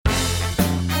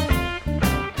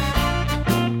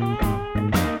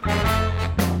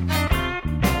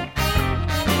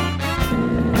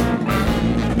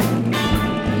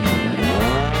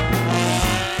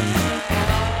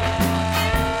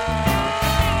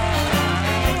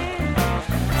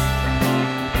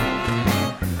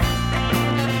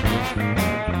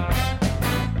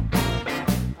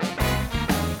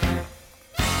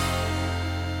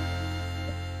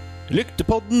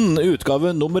Lyktepodden,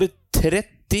 utgave nummer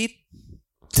 33.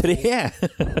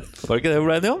 Var det ikke det vi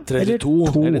ble enige om?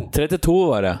 32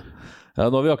 var det. Ja,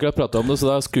 nå har vi akkurat pratet om det, så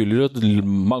da skulle det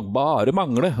bare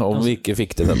mangle om vi ikke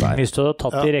fikk til dette her. Hvis du hadde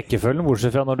tatt i rekkefølgen,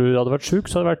 bortsett fra når du hadde vært syk,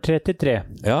 så hadde det vært 33.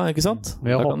 Ja, ikke sant?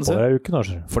 Vi har hoppet over en uke nå.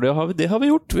 For det har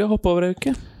vi gjort, vi har hoppet over en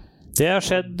uke. Det har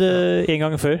skjedd en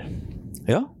gang før.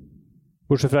 Ja.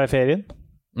 Bortsett fra i ferien.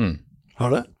 Har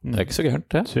det? Det er ikke så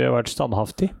gærent, det. Så vi har vært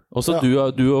standhaftig. Og så du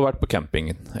har vært på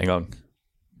campingen en gang.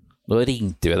 Da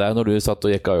ringte vi deg når du satt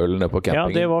og gikk av ølen nede på campingen.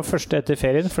 Ja, det var første etter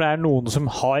ferien, for det er noen som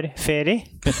har ferie.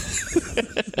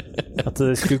 At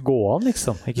det skulle gå an,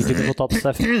 liksom. Ikke kunne få tatt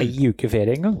seg en uke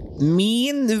ferie en gang.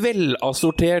 Min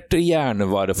velassorterte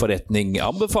jernvareforretning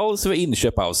anbefales ved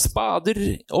innkjøp av spader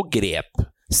og grep,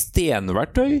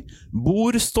 stenverktøy,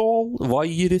 bordstål,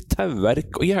 vaier,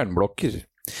 tauverk og jernblokker.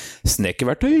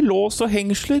 Snekkerverktøy, lås og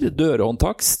hengsler,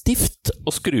 dørhåndtak, stift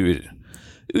og skruer.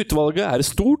 Utvalget er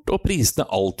stort og prisene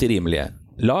alltid rimelige.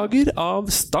 Lager av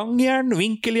stangjern,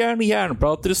 vinkeljern,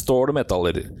 jernplater, stål og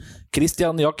metaller.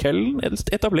 Christian Jakellen,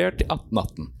 etablert i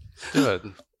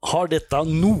 1818. Har dette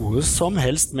noe som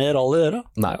helst med rally å gjøre?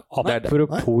 Nei, det er det.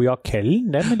 Apropos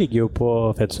Jakellen, den ligger jo på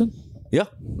Fettsund. Ja,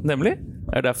 nemlig.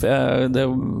 Det er derfor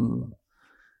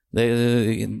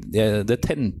det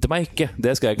tente meg ikke,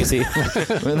 det skal jeg ikke si.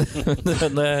 Men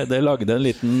det lagde en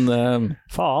liten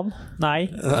Faen,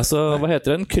 nei. Altså, hva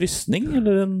heter det? En krysning?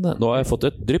 Nå har jeg fått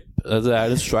et drypp. Det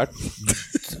er et svært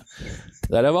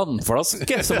det er en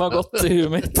vannflaske som har gått i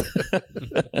huet mitt.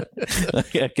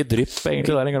 Det er ikke drypp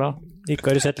egentlig der lenger da.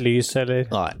 Ikke har du sett lys, eller?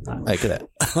 Nei, det er ikke det.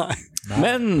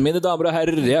 Men, mine damer og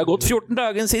herrer, det har gått 14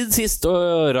 dager siden sist,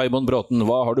 og Raymond Bråten,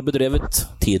 hva har du bedrevet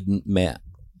tiden med?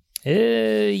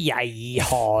 Jeg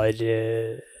har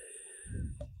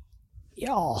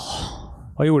ja,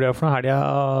 hva gjorde jeg for noe helga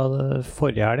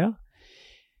forrige helga?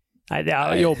 Nei, det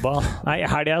er jobba. Nei,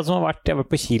 helga som har vært, jeg var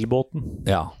på Kielbåten.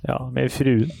 Ja, med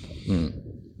fruen.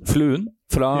 Fluen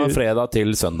fra fredag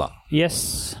til søndag.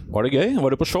 Yes. Var det gøy? Var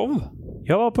du på show?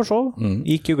 Jeg var på show.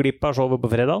 Gikk jo glipp av showet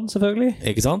på fredagen, selvfølgelig.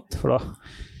 Ikke sant? For da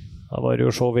var det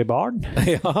jo show i baren.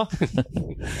 Ja.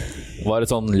 Var det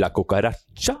sånn La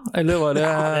Cucaracha? Eller var det,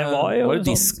 var det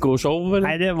disco-show? Eller?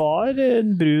 Nei, det var en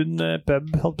brun pub,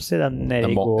 holdt på å si, den nede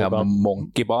i gågaten. Ja,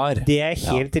 Monkey Bar. Det er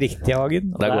helt riktig,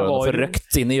 Hagen. Der går det noe for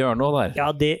røkt inn i hjørnet der. Ja,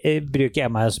 det bruker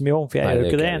jeg meg så mye om, for jeg gjør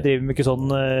ikke det. Jeg driver med ikke sånn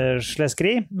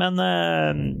sleskeri,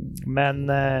 men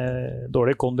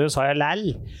dårlig kondis har jeg læll.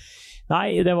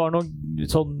 Nei, det var noe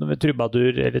sånn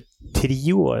trubadur, eller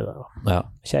trio,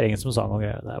 kjæringen som sang og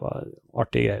greier. Det var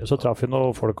artige greier. Så traff vi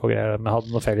noen folk og greier. Vi hadde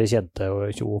noen felles kjente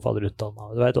og tjo fader utan.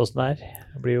 Du vet hvordan det er.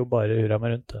 Det blir jo bare hurra med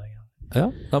rundt. Ja,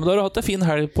 men da har du hatt en fin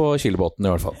helg på Kielbåten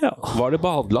i hvert fall. Ja. Var det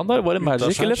badeland der? Var det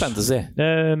Magic eller Fantasy?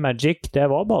 Magic, det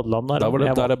var badeland der.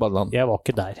 Der er badeland. Jeg var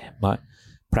ikke der. Nei.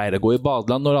 Pleier å gå i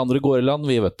badeland når andre går i land,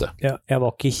 vi vet det. Ja, jeg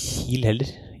var ikke i Kiel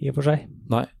heller, i og for seg.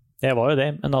 Nei. Det var jo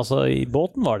det, men altså i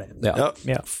båten var det. Ja.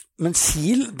 Men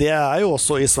Kiel, det er jo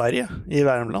også i Sverige, i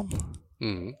Värmland.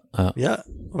 Vi har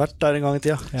vært der en gang i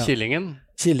tida. Ja.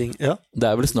 Killing, ja. Det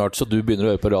er vel snart så du begynner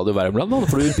å høre på Radio Värmland,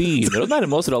 for du begynner å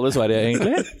nærme oss Radio Sverige,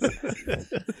 egentlig.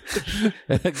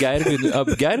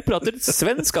 Geir prater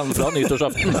svensk han fra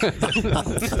nyttårsaften.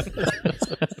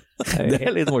 Det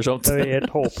er litt morsomt. Det er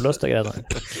helt håpløst, det greiene.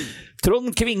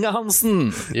 Trond Kvinge Hansen,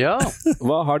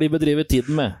 hva har de bedrivet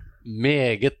tiden med?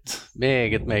 Meget.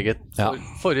 Ja.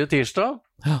 Forrige tirsdag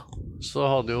så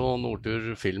hadde jo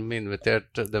Nordtur Film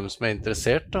invitert dem som er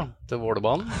interessert til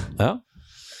Vålebanen. Ja.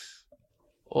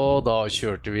 Og da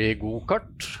kjørte vi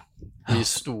go-kart. Vi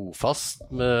sto fast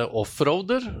med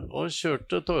offroader og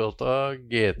kjørte Toyota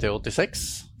GT86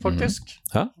 faktisk.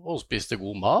 Og spiste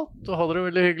god mat og hadde det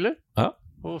veldig hyggelig.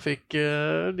 Og fikk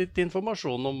litt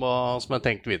informasjon om hva som er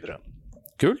tenkt videre.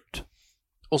 Kult.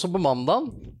 Og så på mandagen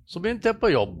så begynte jeg på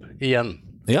jobb igjen.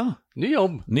 Ja. Ny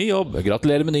jobb.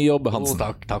 Gratulerer med ny jobb, Hansen.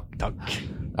 Takk.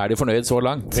 Er de fornøyd så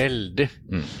langt? Veldig.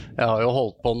 Jeg har jo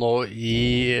holdt på nå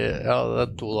i det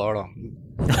er 2 dager da.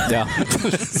 Ja.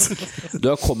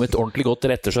 Du har kommet ordentlig godt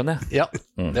til rette, skjønner jeg. Ja,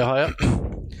 det har jeg.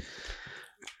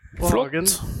 Flott. Hagen,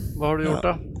 hva har du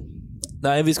gjort da?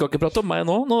 Nei, vi skal ikke prate om meg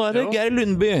nå. Nå er det Geir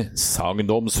Lundby.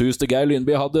 Sagnomshus til Geir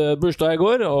Lundby hadde bursdag i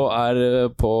går, og er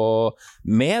på,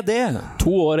 med det, 2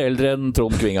 år eldre enn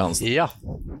Trond Kvinge Hansen. Ja,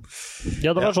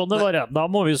 det var sånn det var. Da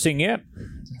må vi synge.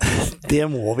 Det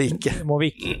må vi ikke.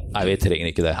 Nei, vi trenger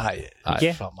ikke det.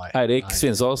 Nei. Eirik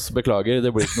Svinsås, beklager,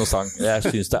 det blir ikke noe sang. Jeg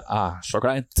synes det er så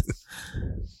kleint.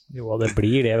 Jo, det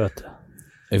blir det, vet du.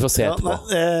 Vi får se etterpå.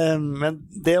 Men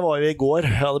det var jo i går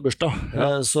jeg hadde bursdag.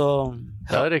 Så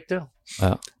ja, riktig.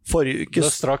 forrige uke Du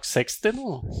er straks 60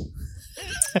 nå.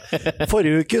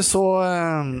 Forrige uke så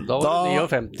Da var du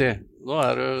 59. Nå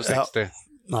er du 60. Ja.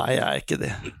 Nei, jeg er ikke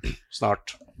det.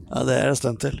 Snart. Ja, det er en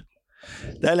stund til.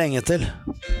 Det er lenge til.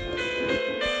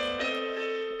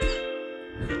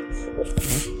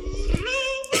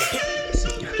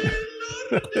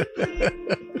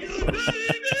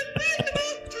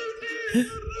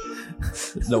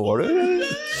 Da var du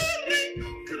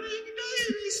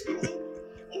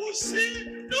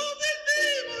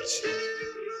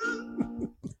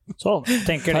Sånn,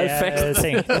 tenker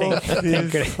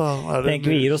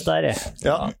vi gir oss der,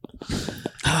 Ja.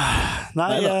 Nei,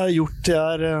 jeg har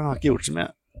ikke gjort så mye.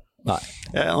 Nei.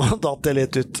 Jeg har datt det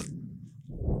litt ut.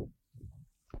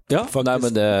 Ja, nei,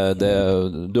 men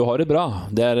du har det bra.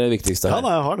 Det er det viktigste her. Ja,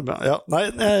 nei, jeg har det bra. Ja. Nei,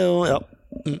 ja.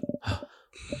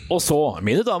 Og så,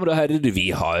 mine damer og herrer,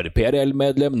 vi har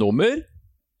PRL-medlem nummer...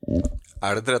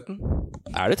 Er det 13?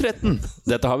 Er det 13?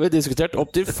 Dette har vi diskutert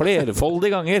opp til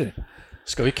flerfoldige ganger.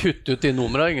 Skal vi kutte ut de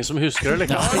numrene? Ingen som husker det,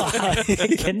 eller?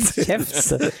 Ikke kjeft.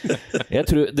 Jeg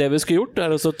tror det vi skulle gjort er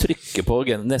å trykke på,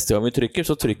 neste gang vi trykker,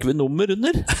 så trykker vi nummer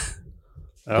under.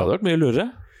 Det hadde vært mye lurere.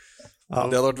 Ja,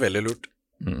 det hadde vært veldig lurt.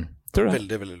 Tror du?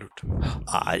 Veldig, veldig lurt.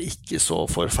 Jeg er ikke så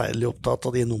forferdelig opptatt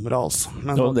av de numrene, altså.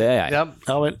 Men, det er jeg. Ja,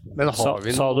 ja vel. men har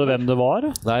vi Sa du hvem det var?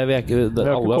 Nei, vi har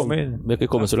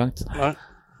ikke kommet så langt. Nei.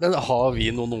 Men har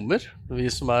vi noen nummer? Vi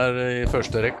som er i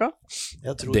første rekka?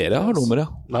 Dere har nummer,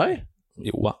 ja. Nei.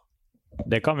 Jo da.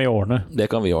 Det kan vi ordne. Det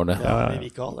kan vi ordne. Ja, vi vil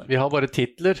ikke ha det. Vi har bare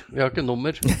titler, vi har ikke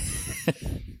nummer.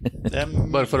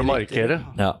 Bare for å markere.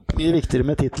 Ja. Mye viktigere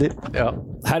med titler. Ja.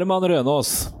 Herman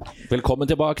Rønås, velkommen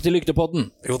tilbake til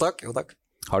Lyktepodden. Jo takk, jo takk.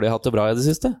 Har de hatt det bra i det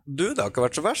siste? Du, det har ikke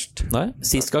vært så verst. Nei,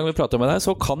 sist gang vi pratet med deg,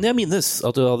 så kan jeg minnes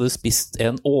at du hadde spist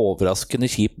en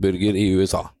overraskende kjip burger i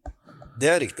USA. Det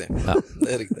er riktig. Ja. Det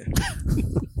er riktig.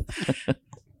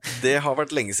 Det har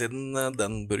vært lenge siden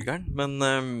den burgeren, men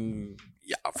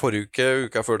ja, forrige uke,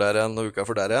 uka før der igjen og uka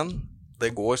før der igjen. Det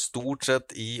går stort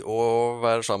sett i å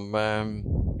være sammen med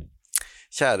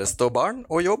kjæreste og barn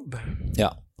og jobb. Ja.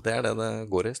 Det er det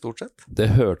går i, stort sett. Det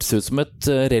hørtes ut som et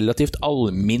relativt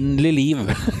alminnelig liv.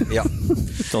 Ja.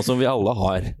 Sånn som vi alle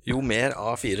har. Jo mer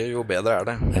A4, jo bedre er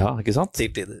det. Ja, ikke sant? Til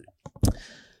tider.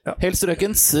 Ja. Helt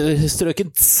strøkens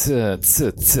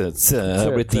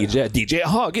blitt DJ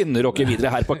Hagen rocker videre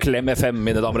her på Klem FM,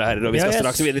 mine damer og herrer. Og vi skal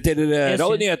straks videre til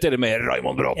rallynyheter med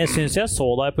Raymond Bråten. Jeg synes jeg så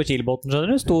deg på Kielbotn, skjønner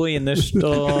du. Sto innerst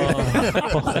på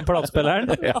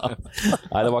platespilleren. Ja.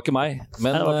 Nei, det var ikke meg.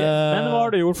 Men hva har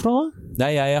du gjort for noe?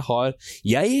 Nei, jeg har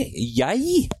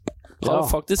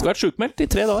faktisk vært sjukmeldt i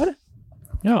 3 dager.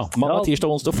 Ja. Mandag,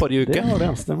 tirsdag, onsdag forrige uke. Det var det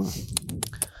eneste.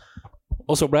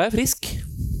 Og så ble jeg frisk.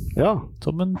 Ja.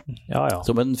 Som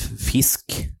en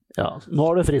fisk. Ja, nå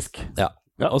er du frisk. Ja.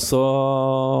 Og så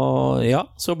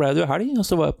ble det jo helg, og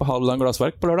så var jeg på Hadeland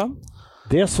Glassverk på lørdag.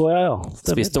 Det så jeg, ja.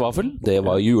 Stemmer. Spiste vaffel. Det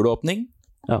var juleåpning.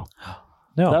 Ja.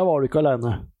 Der var du ikke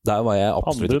alene. Der var jeg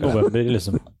absolutt ikke 2. november,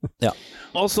 liksom. Ja.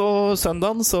 Og så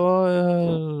søndagen, så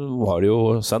var det jo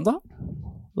søndag.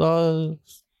 Da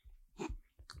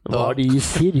var de i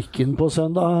kirken på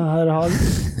søndag, herr Hagen?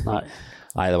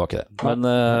 Nei, det var ikke det. Men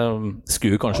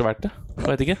skulle kanskje vært det. Jeg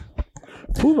vet ikke.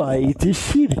 På vei til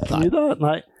kirken i dag?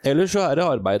 Nei. Ellers så er det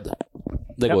arbeid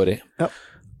det går i. Ja.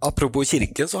 Apropos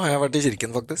kirke, så har jeg vært i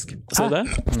kirken, faktisk. Så det?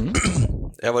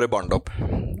 Jeg var i barndom.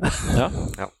 Ja.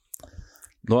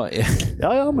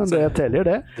 Ja, men det teller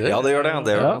det. Ja, det gjør det.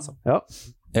 Det gjør det, altså. Ja.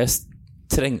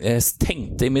 Jeg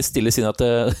tenkte i mitt stille sinn at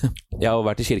jeg har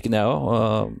vært i kirken, jeg også,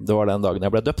 og det var den dagen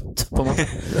jeg ble døpt, på en måte.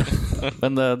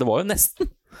 Men det var jo nesten.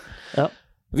 Ja.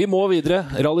 Vi må videre.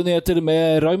 Rallynyheter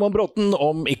med Raymond Bråten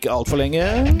om ikke alt for lenge.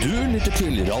 Du lytter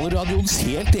til Rallyradioens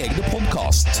helt egne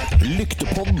podcast,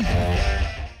 Lyktepodden.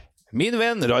 Min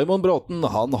venn Raymond Bråten,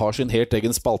 han har sin helt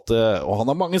egen spalte, og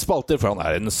han har mange spalter, for han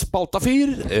er en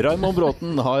spaltafyr. Raymond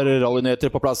Bråten har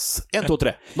rallynyheter på plass. 1, 2,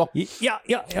 3. Nå. Ja.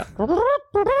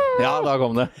 Ja, da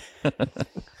kom det.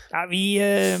 Ja,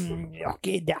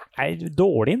 det er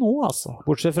dårlig nå, altså.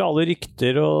 Bortsett fra alle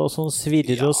rykter og sånn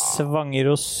svirrer og svanger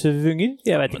og svunger.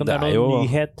 Jeg vet ikke om det er noen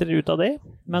nyheter ut av det.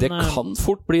 Men, det kan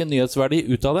fort bli en nyhetsverdi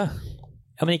ut av det.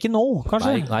 Ja, men ikke nå,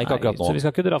 kanskje. Nei, ikke akkurat nå. Så vi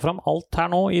skal ikke dra fram alt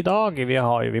her nå i dag. Vi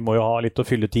må jo ha litt å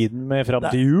fylle tiden med fram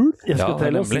til jul. Jeg skal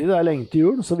til å si det er lenge til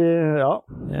jul, så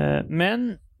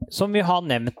Men som vi har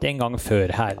nevnt en gang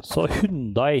før her, så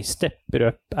Hyundai stepper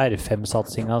opp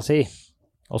R5-satsinga si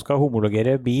og skal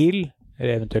homologere bil,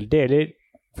 eller eventuelt deler,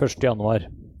 1. januar.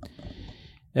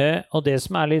 Og det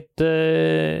som er litt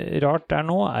rart der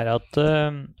nå, er at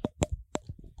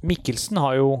Mikkelsen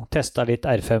har jo testet litt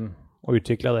R5 og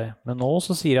utviklet det. Men nå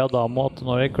så sier Adamo at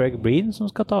nå er det Craig Breen som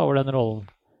skal ta over den rollen.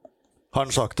 Har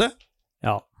han sagt det?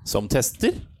 Ja. Som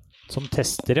tester? Som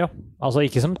tester, ja. Altså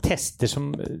ikke som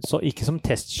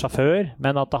testsjåfør,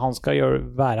 men at han skal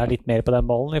være litt mer på den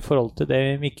ballen i forhold til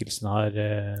det Mikkelsen har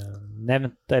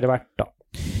nevnt eller vært da.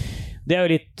 Det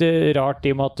jo litt rart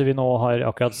i og med at vi nå har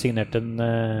akkurat signert en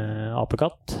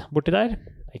apekatt borti der.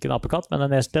 Ikke en apekatt, men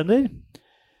en nestlender.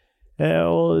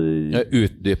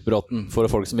 Utdypbrotten. For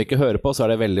folk som ikke hører på, så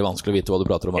det veldig vanskelig å vite hva du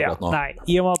prater om akkurat nå. Nei,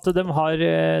 i og med at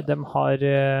de har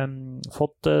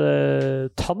fått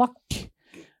Tanak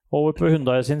over på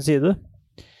Hyundai sin side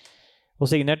og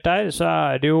signert der, så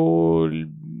det jo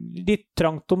litt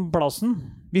trangt om plassen.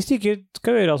 Hvis de ikke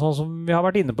skal gjøre sånn som vi har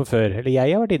vært inne på før, eller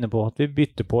jeg har vært inne på, at vi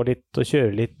bytter på litt og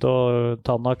kjører litt og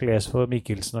Tanak leser for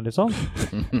Mikkelsen og litt sånn.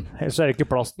 Ellers så det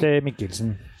ikke plass til Mikkelsen,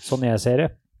 sånn jeg ser det.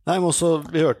 Nei, men også,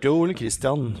 vi hørte jo Ole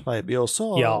Kristian Veiby også,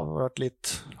 og har vært litt...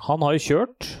 Han har jo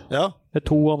kjørt med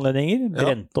 2 anledninger,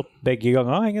 brent opp begge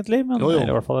ganger egentlig, men eller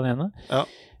i hvert fall den ene. Ja.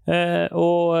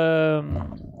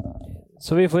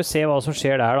 Så vi får se hva som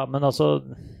skjer der da, men altså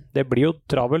det blir jo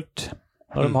travelt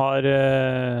når de har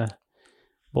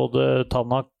både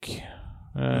Tanak,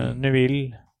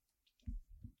 Neville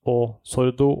og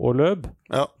Sordo og Løb.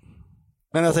 Ja,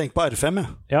 men jeg tenker på R5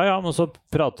 Ja, men så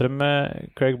prater de med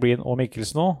Craig Breen og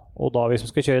Mikkelsen nå, og da hvis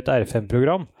vi skal kjøre et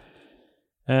R5-program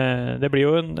det blir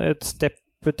jo et step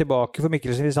tilbake for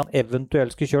Mikkelsen hvis han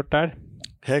eventuelt skulle kjørt der.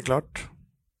 Helt klart.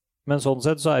 Men sånn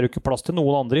sett så det jo ikke plass til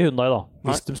noen andre i Hyundai da.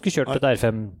 Hvis de skulle kjørt et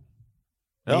R5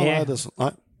 med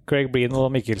Craig Breen og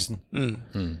Mikkelsen.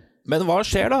 Men hva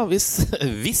skjer da hvis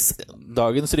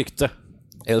dagens rykte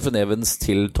Elfyn Evans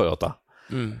til Toyota?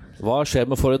 Hva skjer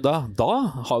med Ford da?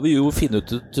 Da har vi jo funnet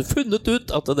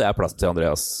ut at det plass til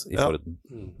Andreas i Forden.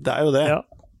 Det jo det. Ja.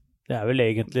 Det vel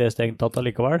egentlig strengt tatt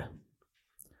allikevel.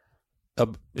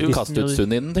 Kastet ut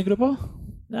Sunninen, tenker du på?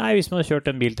 Nei, hvis man har kjørt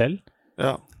en bil til.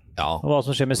 Ja. Og hva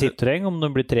som skjer med Citroën, om det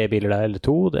blir 3 biler der eller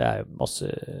 2, det jo masse...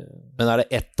 Men det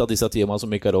ett av disse teamene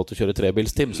som ikke har råd til å kjøre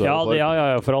 3-bilsteam? Ja,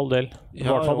 for all del. I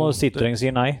hvert fall når Citroën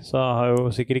sier nei, så har jo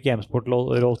sikkert ikke Hjemsport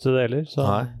råd til det heller.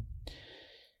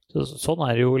 Så sånn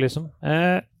det jo liksom.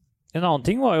 En annen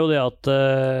ting var jo det at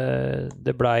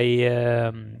det ble,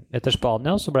 etter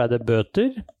Spania så ble det bøter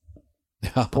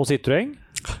på Citroën.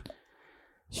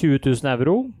 20 000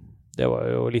 euro. Det var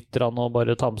jo litt rann å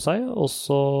bare ta med seg. Og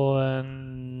så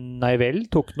Neivel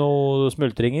tok noen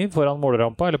smultringer foran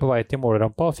målerampa, eller på vei til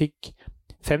målerampa, og fikk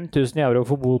 5 000 euro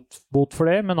for bot for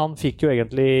det, men han fikk jo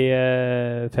egentlig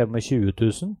 25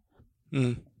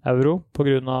 000 euro på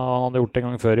grunn av han hadde gjort det en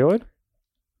gang før i år.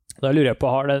 Da lurer jeg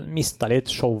på, har det mistet litt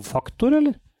showfaktor,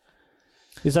 eller?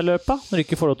 Hvis jeg løper, når du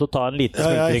ikke får lov til å ta en liten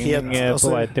smultring på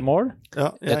vei til mål?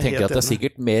 Jeg tenker at det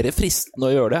sikkert mer fristende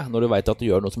å gjøre det, når du vet at du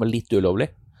gjør noe som litt ulovlig.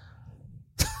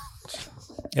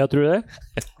 Jeg tror det.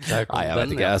 Nei, jeg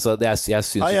vet ikke. Altså, jeg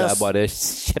synes det bare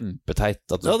kjempeteit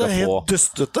at du skal få... Ja, det helt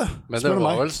dustete. Men det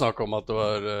var vel snakk om at det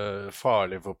var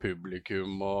farlig for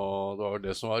publikum, og det var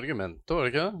det som var argumentet, var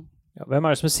det ikke det? Ja, hvem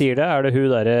det som sier det? Det hun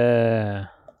der...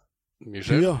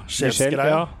 Michelle?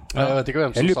 Sjefsgreia. Jeg vet ikke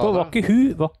hvem som sa det.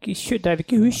 Det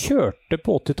ikke hun kjørte på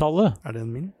 80-tallet. Det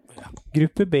en min?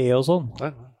 Gruppe B og sånn.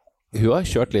 Hun har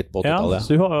kjørt litt på 80-tallet. Ja,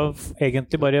 så hun har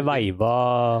egentlig bare veiva...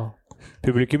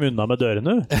 publikum unna med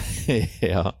dørene.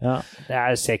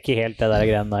 Jeg ser ikke helt det der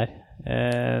greiene der.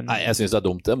 Nei, jeg synes det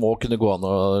dumt. Det må kunne gå an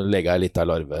å legge litt av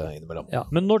larve innimellom. Ja,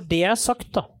 men når det sagt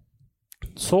da,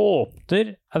 så åpner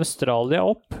Australia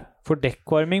opp for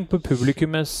dekkvarming på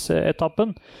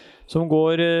publikumsetappen, som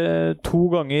går 2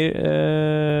 ganger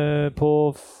på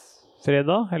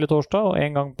fredag eller torsdag, og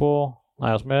 1 gang på...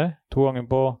 Nei, 2 ganger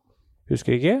på...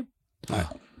 Husker ikke? Nei.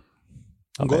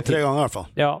 Den går 3 ganger i hvert fall.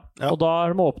 Ja, og da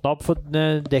har de åpnet opp for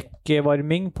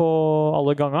dekkvarming på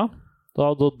alle ganger.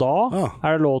 Da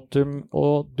det lov til,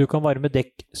 og du kan varme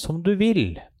dekk som du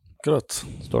vil. Akkurat.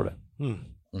 Står det.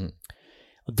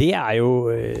 Og det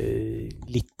jo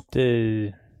litt...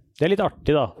 det litt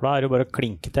artig da, for da det jo bare å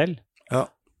klinke til. Ja.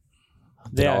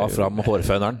 Dra fram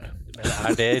hårføneren.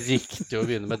 Men det riktig å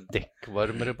begynne med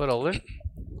dekkvarmere på rally?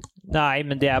 Nei,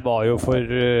 men det var jo for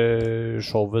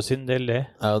showet sin del, det.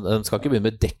 Ja, de skal ikke begynne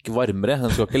med dekkvarmere. De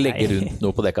skal ikke legge rundt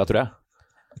noe på dekka, tror jeg.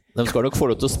 De skal nok få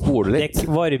lov til å spole litt.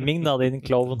 Dekkvarming da, din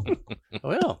klovn.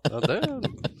 Ja, det...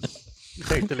 Jeg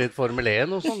tenkte litt Formel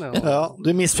 1 og sånn, Ja, du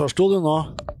misforstod det nå.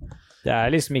 Det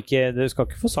liksom ikke... Du skal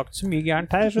ikke få sagt så mye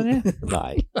gærent her, skjønner jeg.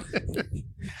 Nei.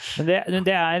 Men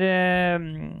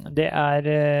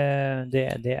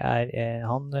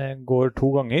han går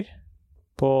 2 ganger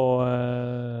på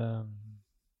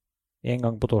 1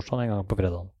 gang på torsdag, 1 gang på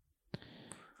fredag.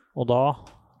 Og da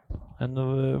en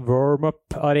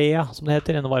warm-up-area, som det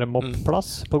heter, en varm-up-plass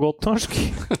på godt norsk.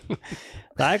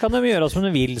 Der kan de gjøre som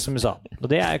de vil, som vi sa. Og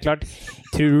det klart,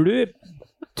 tror du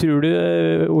Tror du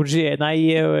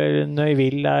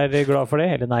Neuville er glad for det?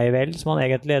 Eller Neuville, som han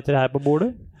egentlig heter her på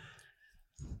bordet?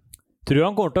 Tror du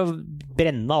han kommer til å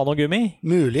brenne av noe gummi?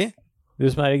 Mulig. Du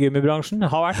som er i gummibransjen?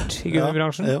 Har vært i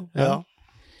gummibransjen? Ja.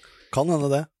 Kan hende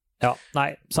det. Ja,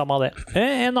 nei, samme av det.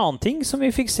 En annen ting som vi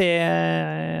fikk se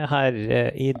her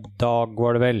i dag,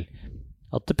 var det vel,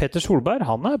 at Petter Solberg,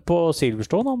 han er på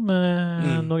Silverstone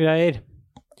med noen greier.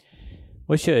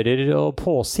 Og kjører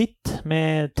på sitt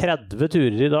med 30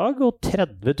 turer i dag og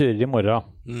 30 turer i morgen.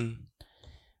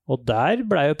 Og der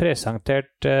ble jo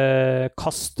presentert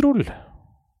Castrol.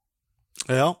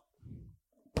 Ja.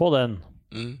 På den.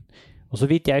 Og så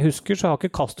vidt jeg husker, så har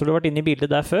ikke Castrol vært inne i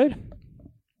bildet der før.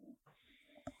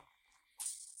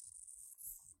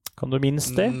 Kan du minnes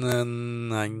det?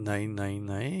 Nei.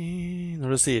 Når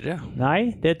du sier det.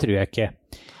 Nei, det tror jeg ikke.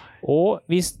 Og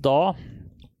hvis da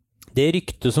det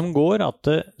ryktet som går at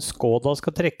Skoda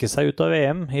skal trekke seg ut av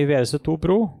VM i WRC2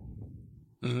 Pro,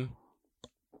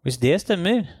 hvis det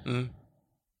stemmer,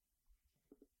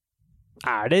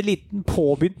 er det et liten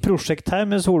påbegynt prosjekt her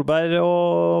med Solberg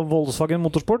og Volkswagen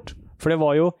Motorsport? For det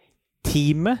var jo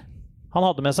teamet han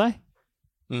hadde med seg.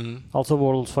 Altså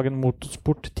Volkswagen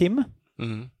Motorsport-teamet.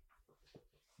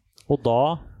 Og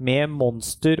da med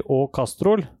Monster og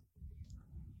Castrol.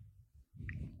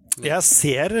 Jeg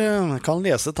kan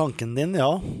lese tanken din,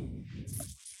 ja.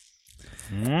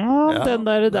 Den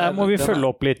der må vi følge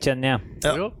opp litt, kjenner jeg.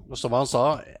 Ja. Jo, som han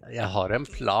sa, jeg har en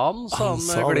plan, sa han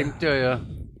med glimt i øyet.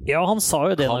 Ja, han sa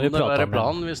jo det når vi pratet om det. Kan det være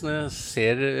plan hvis ni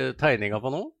ser tegninga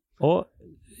på noe? Og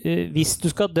hvis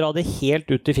du skal dra det helt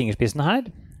ut i fingerspissen her,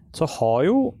 så har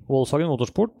jo Volkswagen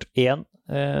Motorsport en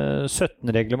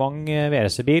 17-reglement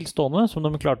WRC-bil stående, som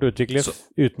de klarte å utvikle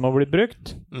uten å bli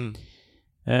brukt.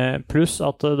 Pluss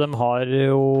at de har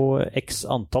jo x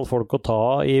antall folk å ta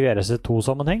i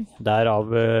WRC2-sammenheng.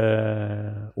 Derav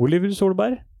Oliver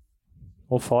Solberg.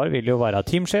 Og far vil jo være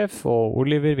teamsjef, og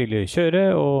Oliver vil jo kjøre,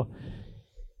 og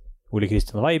Ole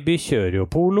Kristian Veiby kjører jo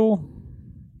polo.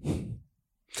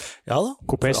 Ja da.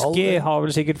 Kopeski har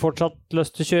vel sikkert fortsatt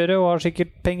lyst til å kjøre, og har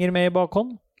sikkert penger med i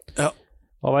bakhånd. Ja.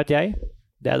 Hva vet jeg?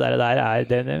 Det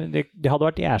hadde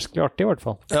vært jæskelig artig i hvert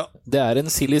fall. Ja. Det er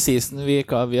en silly season det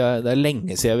er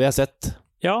lenge siden vi har sett.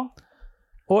 Ja,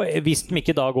 og hvis de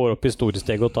ikke da går opp i store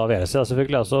steg og tar VRC,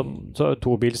 selvfølgelig, altså, så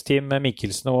tobilsteam med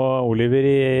Mikkelsen og Oliver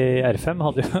i R5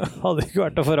 hadde ikke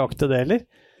vært å forakte det heller.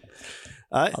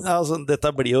 Nei, altså,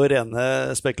 dette blir jo rene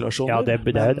spekulasjoner. Ja, det er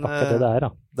akkurat det er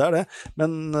da. Det er det,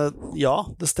 men ja,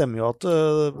 det stemmer jo at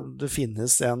det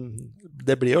finnes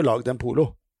det blir jo laget en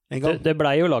polo. Det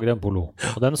ble jo laget en polo,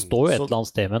 og den står jo et eller annet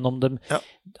sted, men om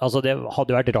altså det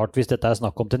hadde vært rart hvis dette er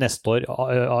snakk om til neste år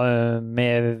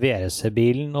med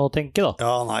VRC-bilen å tenke da.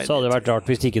 Ja, nei, så hadde det vært rart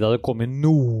hvis ikke det hadde kommet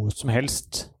noe som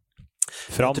helst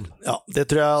fram. Ja, det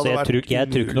tror jeg hadde vært umulig.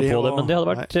 Jeg tror ikke noe på det, men det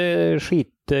hadde vært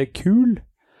skitkul,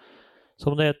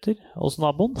 som det heter, hos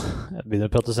naboen. Jeg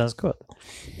begynner å prate svensk, vet du.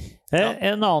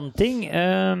 En annen ting,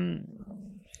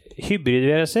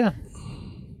 hybrid-VRC.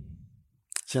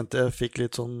 Kjente jeg fikk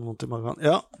litt sånn vondt i magen.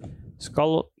 Ja.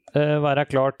 Skal være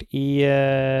klart i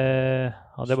det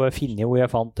er bare å finne hvor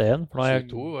jeg fant det igjen. 22,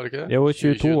 var det ikke det? Jo,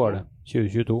 22 var det.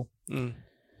 2022.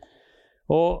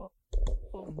 Og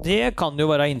det kan jo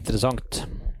være interessant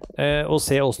å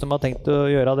se hvordan de har tenkt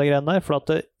å gjøre det greiene der, for at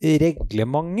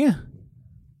reglementet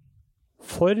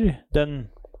for den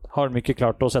har de ikke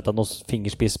klart å sette noe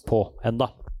fingerspiss på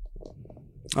enda.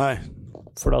 Nei.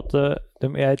 For at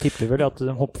jeg tipper vel at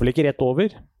de hopper vel ikke rett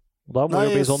over. Og da må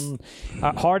det bli sånn,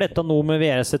 har dette noe med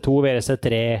VRC2,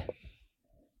 VRC3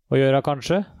 å gjøre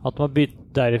kanskje? At man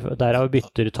derav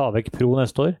bytter ta vekk Pro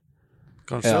neste år?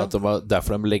 Kanskje. Ja,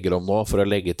 derfor de legger om nå, for å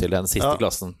legge til den siste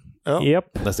klassen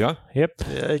neste gang.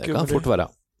 Det kan fort være.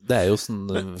 Det er jo sånn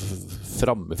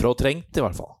framifra og trengt i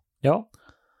hvert fall. Ja.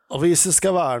 Og hvis det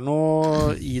skal være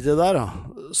noe i det der,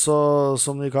 så,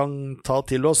 som vi kan ta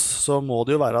til oss, så må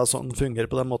det jo være sånn, fungere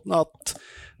på den måten at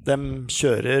de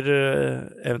kjører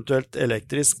eventuelt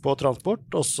elektrisk på transport,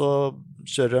 og så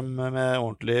kjører de med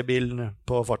ordentlig bil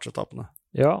på fartsetappene.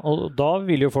 Ja, og da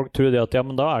vil jo folk tro det at ja,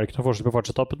 men da er det ikke noe forskjell på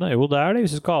fartsetappene. Jo, det er det,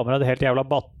 hvis du skal ha med deg det helt jævla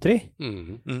batteri.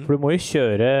 For du må jo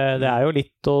kjøre, det er jo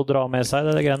litt å dra med seg,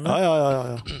 det greiene.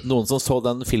 Ja. Noen som så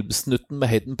den filmsnutten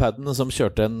med Hayden Padden som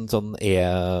kjørte en sånn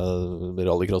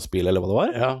rallycrossbil, eller hva det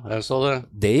var? Ja, jeg så det.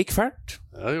 Det gikk fælt.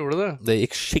 Ja, gjorde det. Det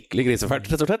gikk skikkelig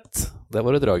grisefælt, rett og slett. Det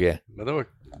var det draget. Men det var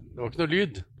ikke noe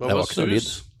lyd. Det var ikke noe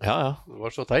lyd. Ja. Det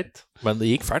var så teit. Men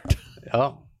det gikk fælt.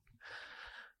 Ja.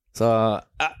 Så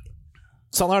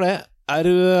sånn er det. Er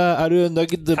du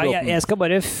nøyd, Bråten? Jeg skal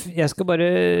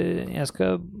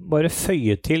bare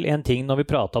føye til en ting når vi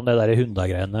prater om det der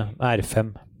Honda-greiene med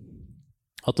R5.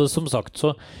 At det, som sagt,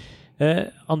 så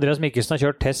Andreas Mikkelsen har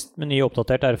kjørt test med ny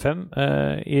oppdatert R5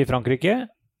 i Frankrike,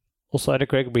 og så det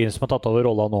Craig Breen som har tatt over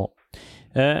rollen nå.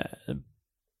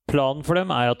 Planen for dem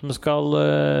at de skal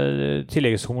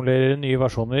tilleggsformulere nye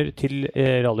versjoner til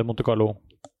Rally Monte Carlo.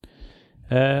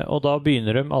 Og da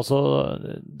begynner de, altså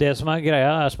det som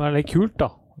greia, som litt kult da,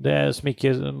 det som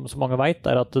ikke så mange vet,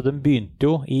 at de begynte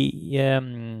jo i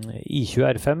I20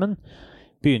 R5-en,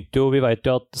 vi vet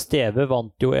jo at Steve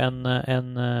vant jo en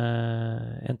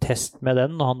test med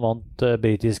den, og han vant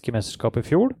britiske mesterskap i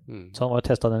fjor, så han var jo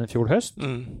testet den i fjor høst.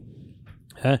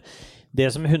 Det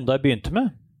som Hyundai begynte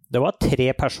med, det var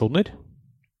 3 personer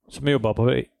som jobbet på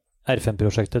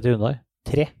R5-prosjektet til Hyundai.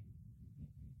 3.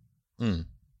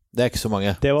 Det ikke så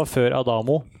mange. Det var før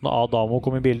Adamo. Når Adamo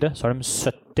kom i bildet, så de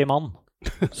 70 mann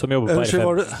som jobber på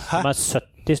R5. Det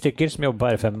 70 stykker som jobber på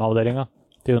R5-avdelingen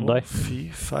til Hyundai. Fy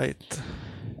feit.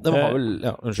 De har vel,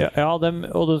 ja,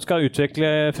 og de skal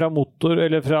utvikle fra motor,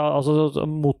 eller fra altså,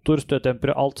 motor,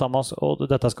 støttempere, alt sammen, og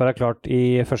dette skal være klart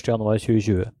i 1. januar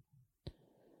 2020.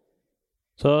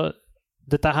 Så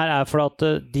dette her for at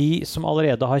de som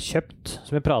allerede har kjøpt,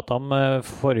 som vi pratet om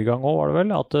forrige gang også, var det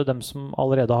vel, at de som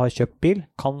allerede har kjøpt bil,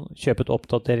 kan kjøpe et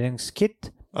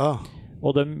oppdateringskit.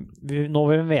 Og nå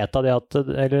vil de vite det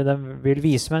eller de vil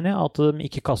vise meg at de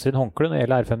ikke kaster inn håndkle når det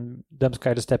gjelder R5. De skal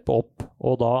heller steppe opp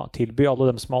og da tilby alle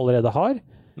dem som allerede har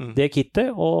det kittet,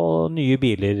 og nye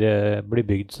biler blir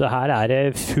bygd. Så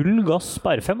her full gass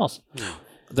på R5, altså.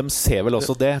 De ser vel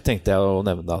også det, tenkte jeg å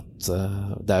nevne, at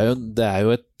det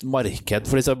jo et marked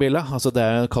for disse bilene. Altså det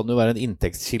kan jo være en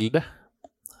inntektskilde.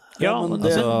 Ja, men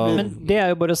det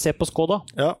jo bare å se på Skoda.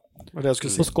 Ja, det var det jeg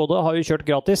skulle si. Og Skoda har jo kjørt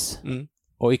gratis.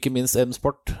 Og ikke minst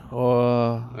M-Sport.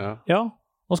 Ja,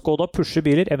 og Skoda pusher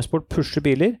biler, M-Sport pusher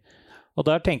biler. Og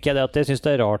der tenker jeg at jeg synes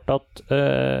det rart at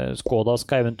Skoda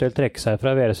skal eventuelt trekke seg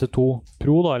fra VRC2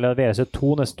 Pro, da, eller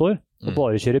VRC2 neste år, og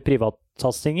bare kjøre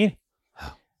privatsatsinger.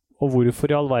 Og hvorfor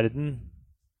i all verden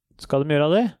skal de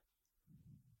gjøre det?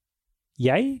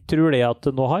 Jeg tror det at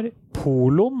nå har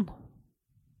Polon,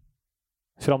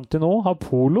 frem til nå har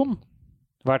Polon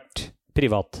vært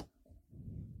privat.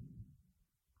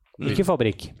 Ikke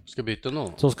fabrikk. Skal bytte nå.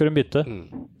 Så skal de bytte.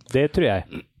 Det tror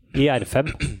jeg. I R5.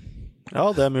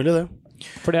 Ja, det mulig det.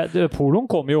 For Polon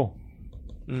kom jo.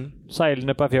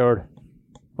 Seilende på fjøl.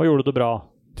 Og gjorde det bra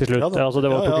til slutt. Altså, det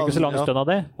tok ikke så lang stund av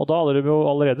det. Og da hadde de jo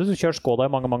allerede kjørt Skoda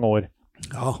i mange, mange år.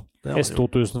 Ja,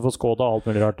 S2000 for Skoda og alt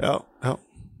mulig rart. Ja.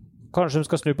 Kanskje de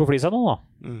skal snu på flisa nå, da?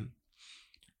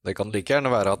 Det kan like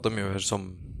gjerne være at de gjør som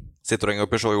Citroën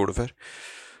og Peugeot gjorde før.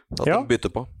 At de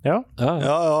bytter på. Ja,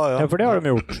 for det har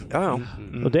de gjort.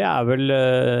 Og det vel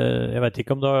jeg vet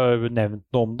ikke om du har nevnt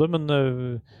noe om det, men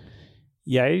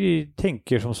jeg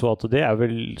tenker som så at det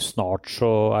vel snart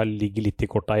så ligger litt i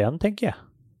korta igjen, tenker jeg.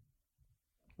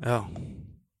 Ja.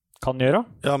 Kan gjøre.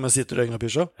 Ja, med Citroën og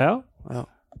Peugeot. Ja.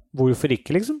 Hvorfor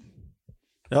ikke, liksom?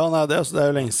 Ja, nei, det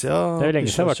jo lenge siden. Det jo lenge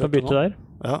siden jeg har vært å bytte der.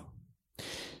 Ja.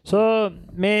 Så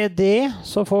med det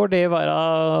så får det være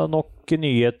nok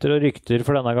nyheter og rykter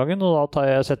for denne gangen, og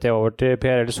da setter jeg over til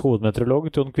PRLs hovedmeteorolog,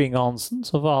 Trond Kvinge Hansen,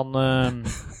 så får han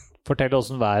fortelle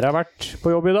hvordan været har vært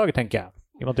på jobb i dag, tenker jeg.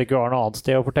 I og med at det ikke har noe annet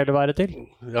sted å fortelle været til.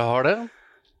 Jeg har det.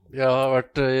 Jeg har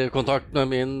vært i kontakt med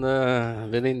min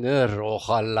venninne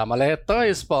Roja Lamaleta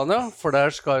i Spania, for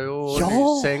der skal jo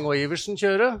Lyseng og Iversen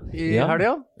kjøre i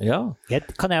helga. Ja.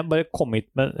 Kan jeg bare komme hit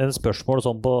med en spørsmål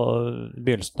sånn på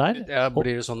begynnelsen her?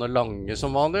 Blir det sånne lange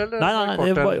som vanlig, eller? Nei,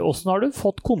 hvordan har du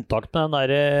fått kontakt med den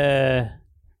der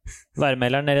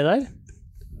værmelderen nedi der?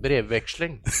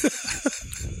 Brevveksling.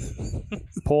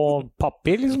 På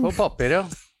papir, liksom? På papir, ja.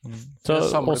 Så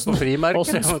samler på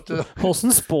frimerker.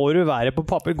 Hvordan spår du været på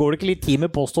papir? Går det ikke litt tid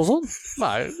med post og sånn?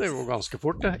 Nei, det går ganske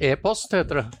fort. E-post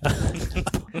heter det.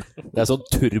 Det sånn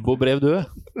turbobrev du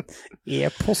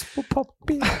E-post på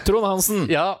papir. Trond Hansen.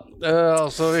 Ja,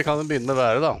 altså vi kan begynne med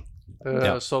været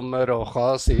da. Som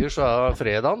Roja sier, så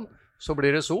fredagen så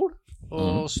blir det sol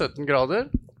og 17 grader.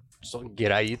 Sånn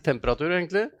grei temperatur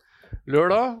egentlig.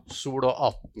 Lørdag, sol og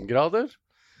 18 grader.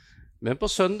 Men på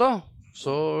søndag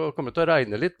så kommer det til å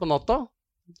regne litt på natta,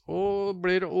 og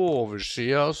blir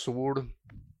overskyet av sol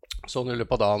sånn i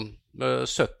løpet av dagen med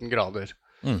 17 grader.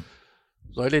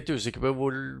 Så er jeg litt usikker på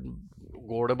hvor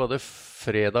går det både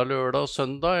fredag, lørdag og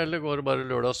søndag, eller går det bare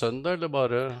lørdag og søndag, eller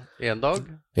bare en dag?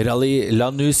 Rally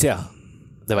Lanusia.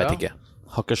 Det vet jeg ikke.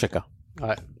 Har ikke sjekket.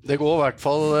 Nei, det går i hvert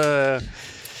fall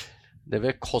det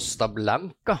ved Costa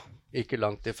Blanca, ikke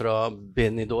langt ifra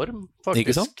Benidorm, faktisk.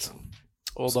 Ikke sant?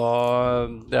 Og da,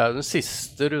 det jo den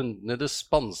siste runden i det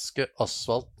spanske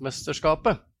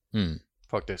asfaltmesterskapet,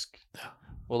 faktisk.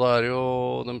 Og da jo,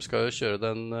 de skal jo kjøre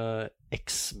den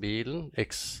X-bilen,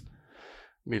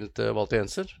 bilen til Walter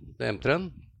Jenser, det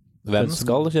M3-en. Hvem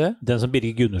skal ikke det? Den som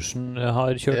Birger Gundersen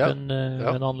har kjørt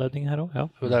en anledning her også, ja.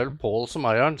 Det er vel Paul som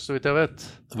eier den, så vidt jeg vet.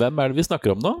 Hvem er det vi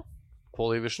snakker om nå?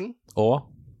 Paul Iversen. Og?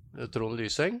 Trond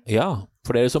Lyseng. Ja,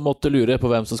 for dere som måtte lure på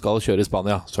hvem som skal kjøre i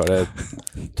Spania, så er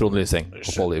det Trond Lyseng og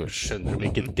Paul Iversen. Skjønner de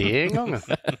ikke det engang?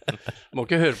 Må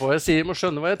ikke høre på hva jeg sier, må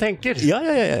skjønne hva jeg tenker. Ja,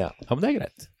 men det er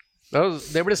greit. Ja,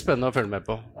 det blir spennende å følge med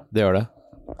på. Det gjør det.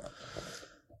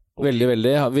 Veldig,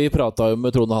 veldig. Vi pratet jo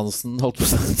med Trond Hansen, holdt på å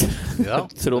si. Ja.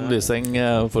 Trond Lyseng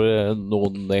for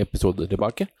noen episoder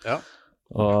tilbake. Ja.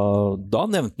 Og da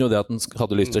nevnte han jo det at han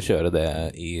hadde lyst til å kjøre det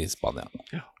i Spania.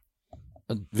 Ja.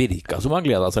 Det virket som han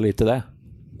gledet seg litt til det.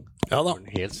 Ja da.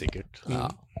 Helt sikkert. Ja.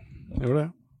 Gjør det.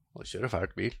 Han kjører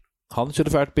fælt bil. Han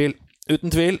kjører fælt bil.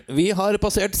 Uten tvil. Vi har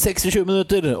passert 26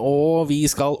 minutter, og vi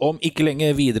skal om ikke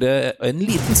lenge videre en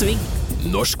liten sving.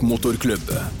 Norsk Motorklubb.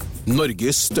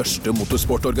 Norges største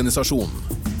motorsportorganisasjon.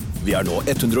 Vi er nå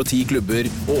 110 klubber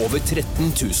og over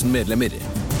 13 000 medlemmer.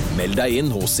 Meld deg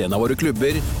inn hos en av våre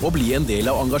klubber og bli en del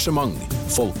av engasjement,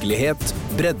 folkelighet,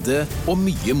 bredde og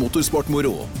mye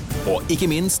motorsportmoro. Og ikke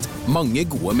minst mange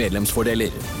gode medlemsfordeler.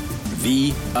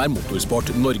 Vi er Motorsport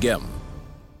Norge.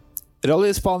 Rally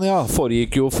Spania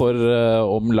foregikk jo for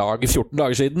om lag 14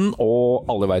 dager siden, og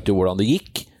alle vet jo hvordan det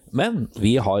gikk. Men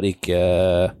vi har ikke...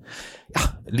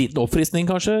 liten oppfriskning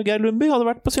kanskje, Geir Lundby hadde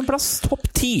vært på sin plass, topp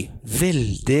 10.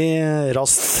 Veldig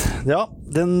raskt. Ja,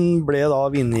 den ble da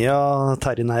vunnet av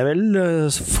Terje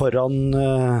Neivel foran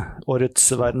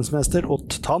årets verdensmester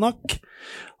Ott Tanak.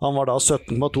 Han var da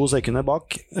 17,2 sekunder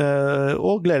bak,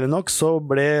 og gledelig nok så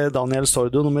ble Daniel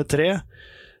Sordo nummer 3,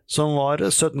 som var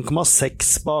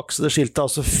 17,6 bak, så det skilte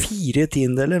altså 4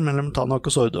 tiendeler mellom Tanak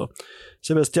og Sordo.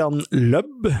 Sebastian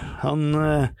Løbb, han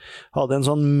hadde en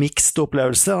sånn mixed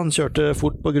opplevelse. Han kjørte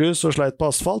fort på grus og sleit på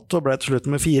asfalt, og ble til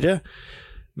slutt med 4,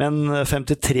 men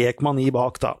 53,9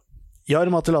 bak da.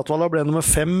 Jarl Matti Latvala ble nummer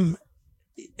 5,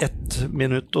 1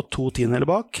 minutt og 2 tiendeler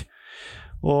bak.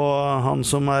 Og han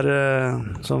som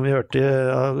vi hørte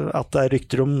at det er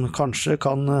rykter om kanskje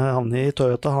kan havne i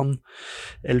Toyota, han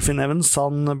Elfin Evans,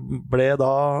 han ble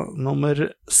da nummer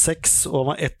 6 og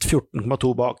var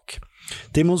 1,14,2 bak.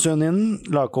 Timo Søninen,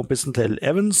 lagkompisen til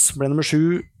Evans, ble nummer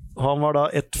 7, han var da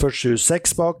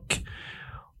 1,47,6 bak.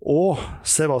 Og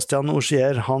Sebastian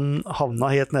Ogier, han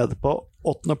havna helt nede på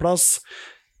 8. plass.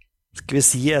 Skal vi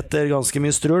si etter ganske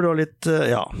mye strul og litt,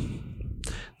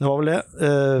 det var vel det,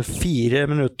 4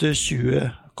 minutter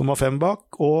 20,5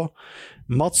 bak, og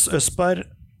Mats Østberg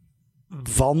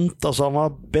vant, altså han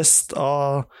var best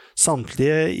av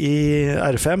samtlige i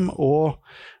R5, og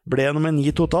ble nummer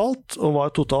 9 totalt, og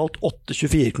var totalt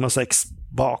 8,24,6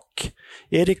 bak.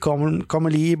 Erik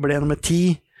Kameli ble nummer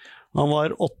 10, han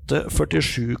var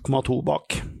 8,47,2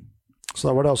 bak. Så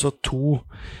da var det altså 2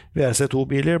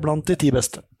 VRC2-biler blant de 10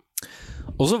 beste.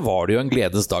 Og så var det jo en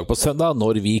gledens dag på søndag,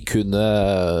 når vi kunne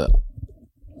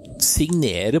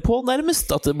signere på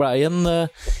nærmest at det ble en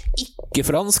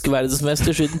ikke-fransk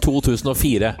verdensmester siden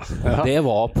 2004. Ja. Det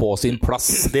var på sin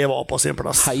plass. Det var på sin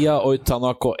plass. Heia Ott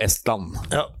Tanak og Estland.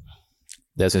 Ja.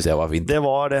 Det synes jeg var fint. Det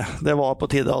var det. Det var på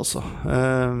tide, altså.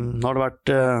 Nå har det vært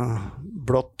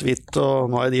blått, hvitt, og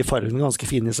nå er de fargene ganske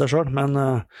fine i seg selv, men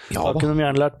da kunne de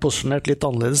gjerne lært posisjonert litt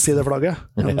annerledes i det flagget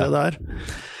enn det der.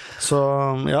 Så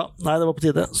ja, nei, det var på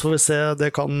tide. Så vi ser, det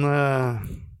kan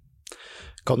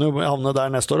jo havne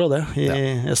der neste år, og det, i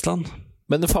Estland.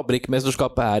 Men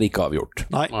fabrikkmesterskapet er ikke avgjort.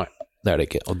 Nei. Det er det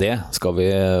ikke, og det skal vi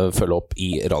følge opp i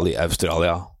Rally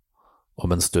Australia om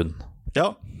en stund.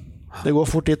 Ja, det går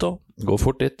fort dit også. Går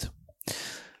fort dit.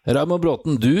 Raymond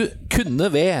Bråten, du kunne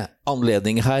ved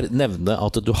anledning her nevne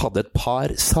at du hadde et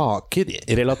par saker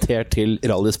relatert til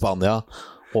Rally Spania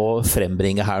og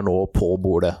frembringe her nå på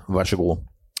bordet. Vær så god.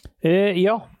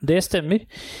 Ja, det stemmer.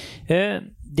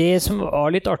 Det som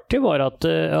var litt artig var at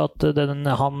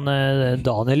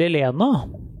Daniel Elena,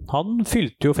 han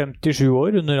fylte jo 57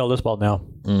 år under Rally Spania.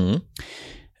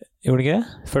 Gjorde han ikke det?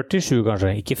 47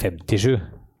 kanskje, ikke 57.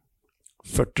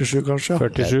 47 kanskje.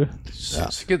 47.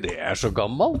 Synes ikke det er så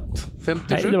gammelt. 57.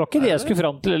 Nei, det var ikke det jeg skulle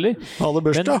fram til heller. Alle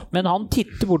bursdag. Men han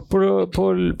titter bort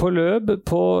på løp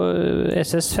på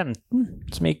SS15,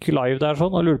 som gikk live der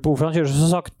sånn, og lurte på hvorfor han kjører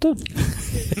så sakte.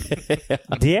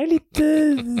 Det er litt...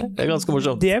 det er ganske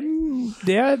morsomt.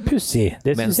 Det er pussig.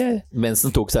 Det synes jeg. Mens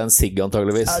den tok seg en sigg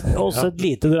antageligvis. Også et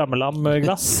lite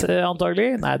drammelam-glass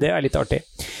antagelig. Nei, det er litt artig.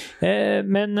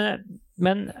 Men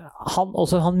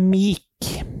han Mik,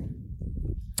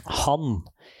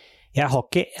 jeg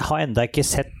har enda ikke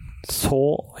sett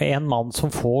en mann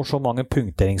som får så mange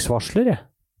punkteringsvarsler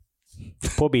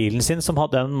på bilen sin som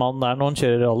hadde en mann der når han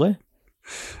kjører rally.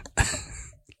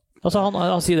 Altså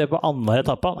han sier det på andre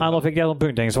etappe. Nei, nå fikk jeg sånn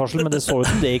punkteringsvarsel, men det så ut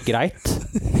som det gikk greit.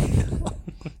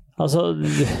 Altså...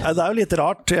 Nei, det jo litt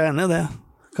rart, jeg enig i det.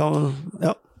 Kan,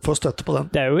 ja, få støtte på den.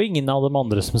 Det jo ingen av de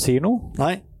andre som sier noe.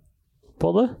 Nei.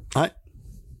 På det. Nei.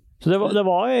 Så det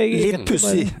var litt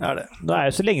pussig det. Det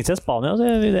jo så lenge siden Spania.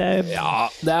 Ja,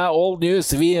 det all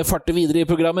news. Vi farter videre i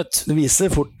programmet. Det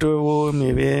viser fort hvor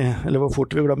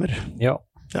fort vi glemmer. Ja.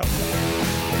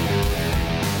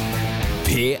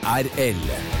 PRL,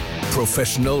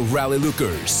 Professional Rally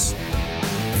Lookers.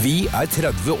 Vi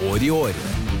 30 år i år.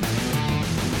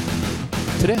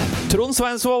 Trond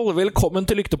Sveinsvold, velkommen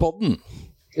til Lyktepodden.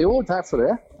 Jo, takk for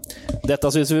det. Dette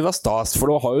synes vi var stas,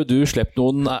 for nå har jo du slept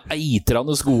noen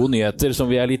eitrende gode nyheter som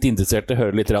vi litt interessert i å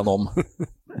høre litt om.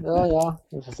 Ja.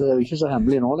 Det jo ikke så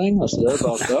hemmelig nå lenger, så det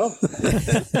bare å spørre.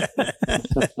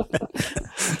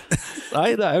 Nei,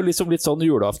 det jo liksom litt sånn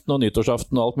julaften og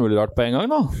nyttårsaften og alt mulig rart på en gang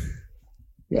da.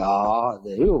 Ja,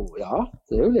 det jo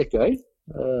litt gøy.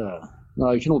 Nå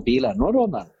jo ikke noen bil ennå da,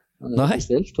 men den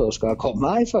bestilt og skal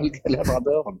komme ifølge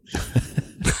leverandøren.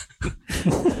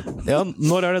 Ja,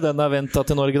 når det den ventet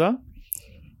til Norge da?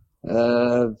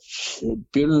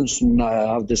 Begynnelsen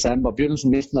av desember,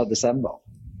 midten av desember.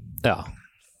 Ja.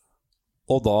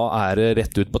 Og da det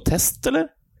rett ut på test, eller?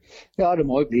 Ja, det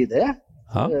må jo bli det.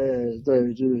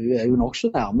 Du jo nok så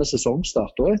nærme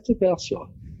sesongstart da etter hvert,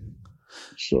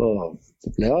 så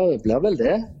det blir vel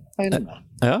det, regner med.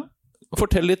 Ja.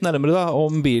 Fortell litt nærmere da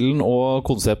om bilen og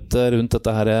konseptet rundt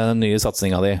dette her nye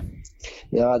satsingen di.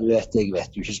 Ja, jeg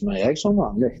vet jo ikke så mye som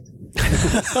vanlig.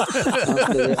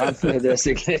 Han det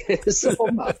som jeg leser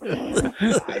om.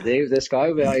 Nei, det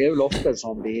skal jo være, jeg jo lovt en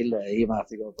sånn bil i og med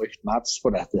at jeg har brukt Mats på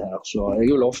dette her, så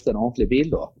jeg jo lovt en ordentlig bil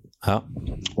da. Ja.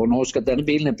 Og denne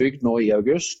bilen bygd nå i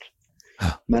august,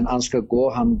 men han skal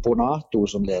gå, han Bonato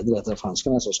som leder dette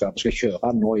franske mesterskapet, skal kjøre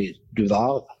han nå i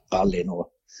Duvar-rally nå,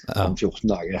 om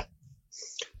 14 dager.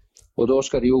 Og da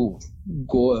skal de jo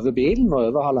gå over bilen og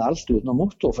overhale alt utenom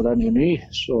motor, for den jo ny,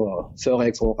 så før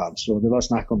jeg får han. Så det var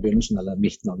snakk om begynnelsen eller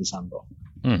midten av desember.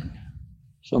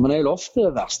 Så, men jeg lovte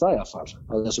det verste i hvert fall,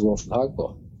 av det som går for tag på.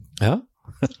 Ja.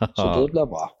 Så det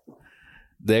blir bra.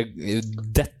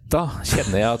 Dette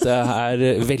kjenner jeg at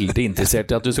jeg veldig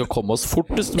interessert i at du skal komme oss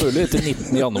fortest mulig til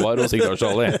 19. januar og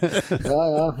Sigdalsrally.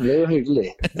 Ja, det jo hyggelig.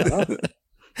 Ja.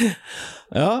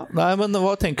 Ja, nei, men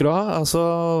hva tenker du da? Altså,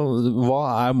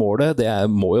 hva målet? Det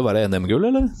må jo være NM-gull,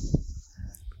 eller?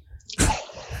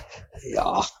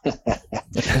 Ja.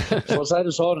 For å si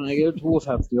det sånn, jeg jo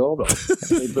 52 år da.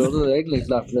 Jeg burde egentlig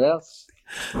lagt der.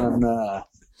 Men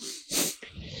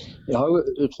jeg har jo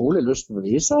utrolig lyst til å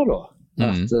bevise da,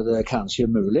 at det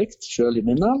kanskje mulig, selv i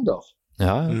min alder.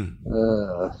 Ja.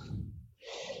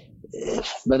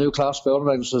 Men det jo klart, spør du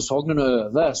meg når sesongen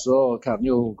over, så kan det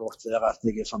jo godt være at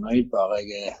jeg fornøyd bare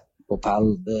jeg på pall,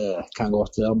 det kan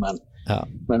godt være, men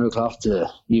det jo klart,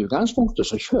 i utgangspunktet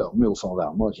så kjører vi jo for å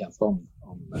være med og kjempe om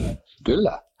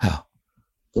gullet. Ja.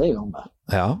 Det gjør vi.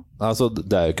 Ja, altså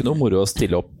det jo ikke noe moro å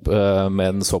stille opp med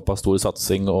en såpass stor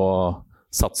satsing og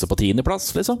satse på 10.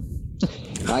 plass, liksom?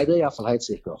 Nei, det i hvert fall helt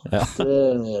sikkert. Ja.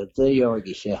 Det gjør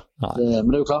jeg ikke.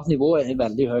 Men det jo klart, nivået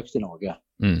veldig høyt i Norge.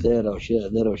 Det det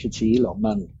ikke tvil om,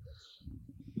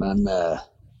 men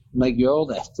når jeg gjør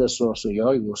dette, så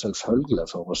gjør jeg jo selvfølgelig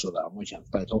for oss å være med og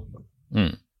kjempe i toppen.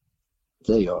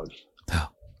 Det gjør jeg. Ja.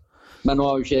 Men nå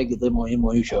har jo ikke jeg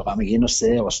må jo kjøre meg inn og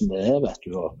se hvordan det vet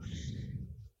du.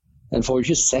 En får jo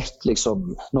ikke sett, liksom,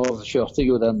 nå kjørte jeg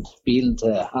jo den bilen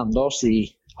til Anders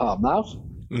i Hamar,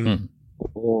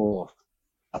 og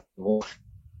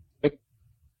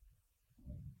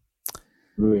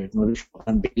når du kjører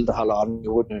en bil til 1,5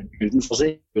 million utenfor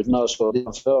seg, uten å ha skåret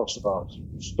den før, så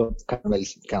kan jeg vel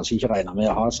kanskje ikke regne med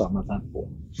å ha samme tempo.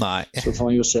 Nei. Så får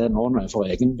jeg jo se nå når jeg får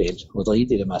egen bil, og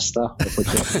driter i det meste. Og får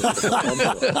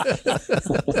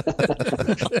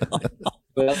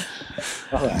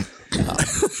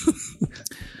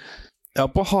Ja,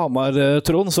 på Hamar,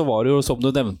 Trond, så var det jo, som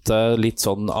du nevnte, litt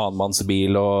sånn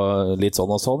annenmannsbil og litt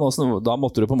sånn og sånn. Da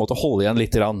måtte du på en måte holde igjen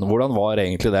litt. Hvordan var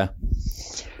egentlig det?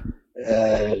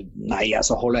 Nei,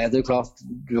 altså det jo klart,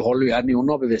 du holder jo igjen i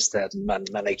underbevisstheten, men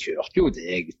jeg kjørte jo det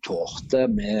jeg tårte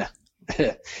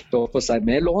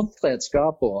med lånt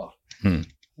redskap, og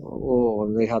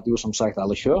jeg hadde jo som sagt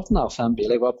aldri kjørt den her 5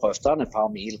 biler, jeg var prøvd den et par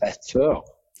mil rett før.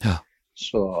 Ja.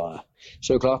 Så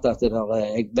det klart at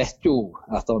jeg vet jo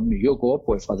at det mye å gå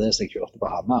på fra det som jeg kjørte på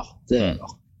Hamar, det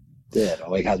det,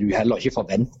 og jeg hadde jo heller ikke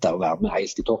forventet å være med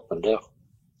helt i toppen der.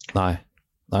 Nei.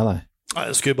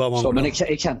 Så, men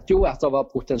jeg kjente jo at det var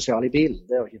potensial i bilen,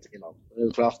 det jo ikke tvil om. Det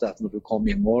jo klart at når du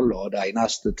kommer i mål, og det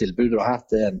eneste tilbudet du har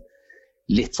hatt en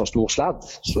litt for stor sladd,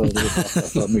 så det jo klart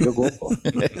at det mye å gå på.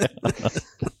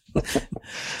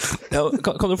 Ja,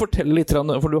 kan du fortelle litt,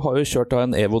 for du har jo kjørt av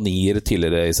en Evo 9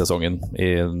 tidligere i sesongen i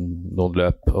noen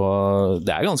løp, og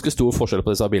det ganske stor forskjell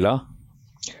på disse bilene?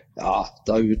 Ja,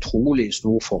 det utrolig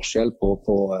stor forskjell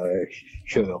på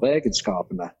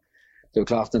kjøreegenskapene. Det jo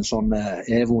klart en sånn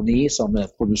Evo 9 som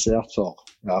produsert for,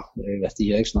 jeg vet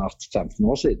ikke, snart 15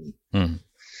 år siden,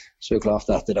 så det klart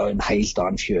at det en helt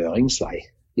annen kjøringsvei.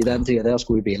 I den tiden der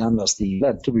skulle bilene være stive,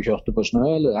 enten du kjørte på snø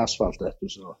eller asfalt, vet du,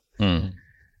 så.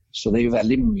 Så det jo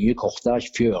veldig mye kortere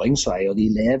kjøringsvei, og de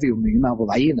lever jo mye mer på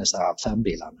veien, disse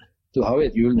 5-bilene. Du har jo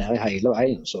et hjul nede i hele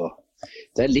veien, så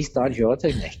det litt annen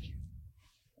kjøreteknikk.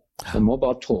 Du må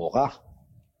bare tåre.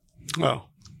 Ja,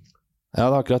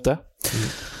 det akkurat det.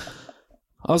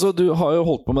 Altså, du har jo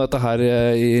holdt på med dette her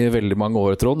i veldig mange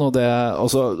år, Trond, og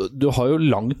du har jo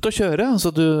langt å kjøre,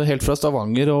 altså helt fra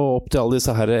Stavanger og opp til alle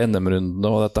disse her NM-rundene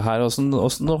og dette her.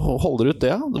 Hvordan holder du ut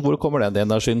det? Hvor kommer den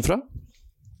energien fra?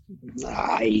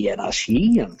 Nei,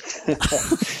 energien?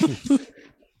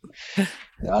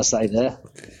 Ja, si det.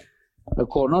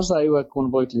 Kona sier jo at jeg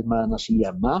kunne brukt litt mer energi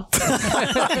hjemme.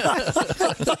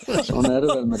 Sånn det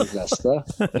vel med de fleste.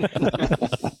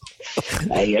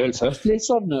 Jeg vel født litt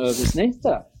sånn over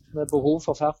snittet, med behov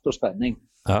for fart og spenning.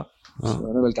 Ja. Så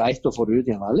det vel greit å få det ut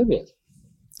i en rallybil.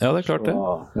 Ja, det klart det.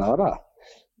 Ja da.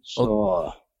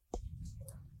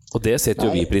 Og det setter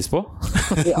jo vi pris på.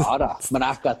 Ja da, men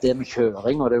akkurat det med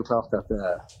kjøring, og det jo klart at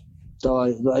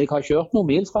jeg har kjørt noen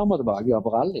mil frem og tilbake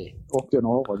på rally opp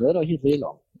gjennom året, og det det ikke tvil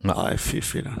om. Nei, fy.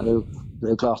 Det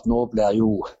jo klart, nå blir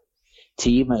jo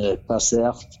teamet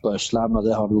basert på Østland, og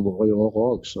det har det jo vært i år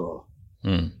også, så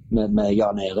med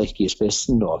Jan Erik i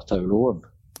spissen da, Tauloen.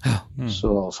 Så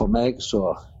for meg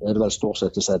så det vel stort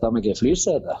sett å sette meg i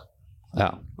flysete. Ja.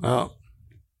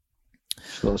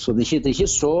 Så det ikke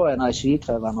så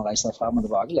energikrevende å reise frem og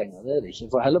tilbake lenger, det det ikke.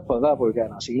 For heller prøve å bruke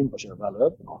energien på selve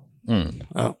løpet nå.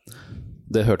 Ja.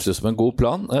 Det hørtes ut som en god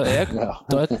plan. Da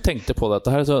jeg tenkte på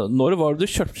dette her, så når var det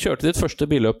du kjørte ditt første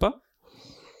billøpet?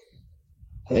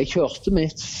 Jeg kjørte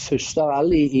mitt første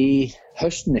rally i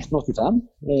høsten 1985.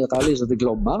 Rally som heter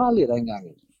Glomma rally den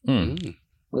gangen.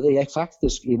 Og det gikk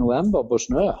faktisk i november på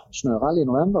snø. Snørally i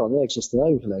november, det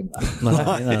eksisterer jo ikke lenger.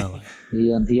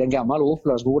 I en gammel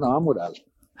Opel Ascona A-modell.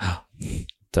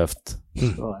 Tøft.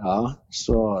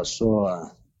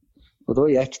 Og da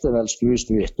gikk det vel stu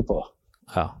etterpå.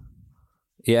 Ja.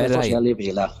 Med forskjellige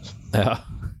biler. Ja.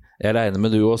 Jeg regner med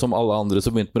du og som alle andre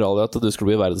som begynte med rally at du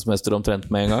skulle bli verdensmester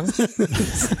omtrent med en gang.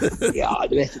 Ja,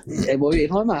 du vet, jeg må jo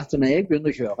innrømme at når jeg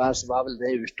begynte å kjøre, så var vel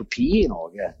det utopi i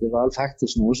Norge. Det var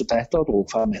faktisk noe som Petter drog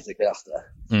frem etter hvert.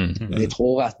 Jeg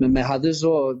tror at vi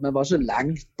var så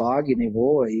langt bak i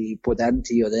nivået på den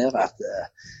tiden der at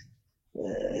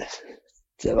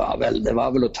det var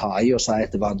vel å ta i og si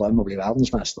at det var en drøm å bli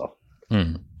verdensmester.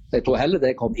 Jeg tror heller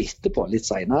det kom etterpå, litt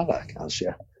senere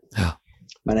kanskje. Ja.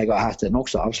 Men jeg har hatt et nok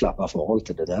så avslappet forhold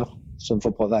til det der, så jeg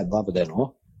får prøve å endre på det nå.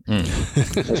 Jeg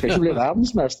skal ikke bli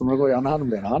verdensmester, men jeg går gjerne an å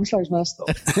bli en annen slags mester.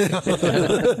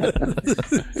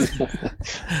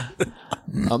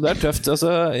 Ja, men det tøft. Altså,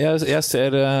 jeg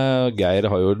ser Geir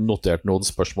har jo notert noen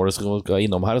spørsmål som skal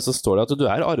innom her, og så står det at du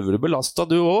arvelig belastet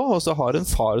du også, og så har en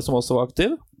far som også var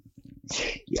aktiv.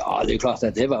 Ja, det jo klart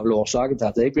at det var vel årsaken til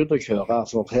at jeg begynte å kjøre,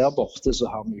 for her borte så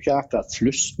har vi jo ikke akkurat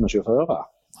flust med sjåfører.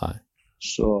 Nei.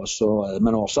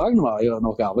 Men årsaken var jo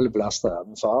nok arvelig belastet.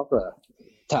 Min far,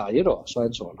 Terje da,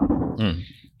 Sveinsson,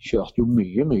 kjørte jo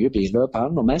mye billøp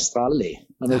han, og mest rally.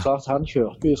 Men det er klart han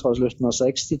kjørte jo fra slutten av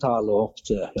 60-tallet opp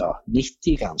til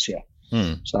 90 kanskje.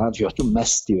 Så han kjørte jo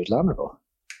mest i utlandet da.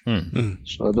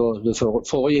 Så det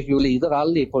foregikk jo lite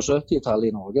rally på 70-tallet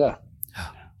i Norge.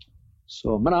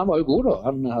 Men han var jo god da.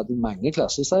 Han hadde mange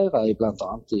klasseseiere, blant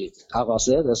annet i RAC,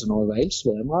 det som nå Wales,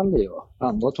 VM-rally, og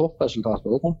andre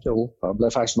toppresultater rundt i Europa. Han ble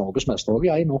faktisk norgesmester også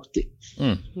i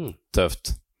 81. Tøft.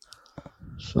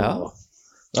 Så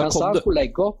han sa han skulle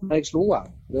legge opp, men jeg slo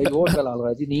han. Det gjorde vel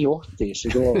allerede i 89, så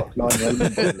da la han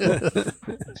hjelmen på.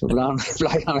 Så ble han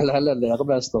vel heller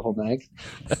læremester for meg.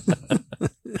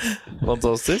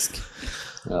 Fantastisk.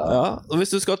 Ja, hvis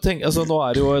du skal tenke, altså nå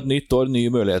det jo et nytt år, nye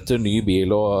muligheter, ny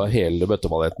bil og hele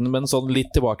bøtteballetten, men sånn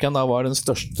litt tilbake igjen, da var den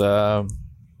største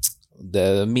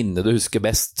det minnet du husker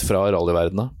best fra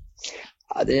rallyverdenen?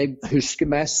 Ja, det jeg husker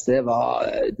mest, det var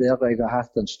der jeg har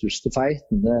hatt den største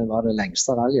feiten, det var det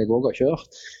lengste rally jeg også har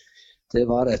kjørt. Det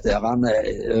var det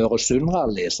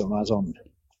Øresund-rally, som var sånn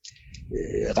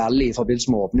rally i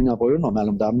forbindelse med åpning av Brunner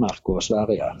mellom Danmark og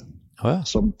Sverige.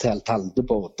 Som talte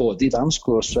på både i dansk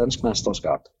og svensk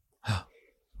mesterskap.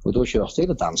 Og da kjørte jeg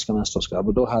det danske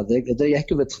mesterskapet, og det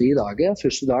gikk over 3 dager.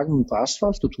 Første dagen på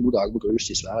asfalt og 2 dager på grus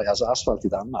i Sverige, altså asfalt i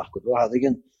Danmark. Og da hadde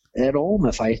jeg en enorme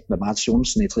feit med Mats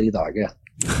Johnsen i 3 dager.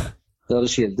 der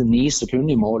det skilte 9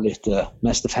 sekunder i mål etter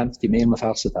mest 50 mil med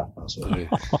fartsetapper. Nei,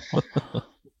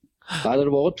 det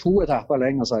hadde vært 2 etapper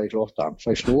lenger, så hadde jeg klart han, for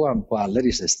jeg slo han på alle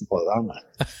de siste prøvene.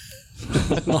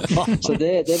 Så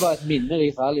det var et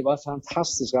minnerikt rally, det var et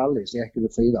fantastisk rally, så gikk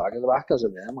det 3 dager, det var akkurat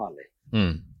som VM-rally.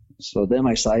 Så det må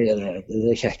jeg si er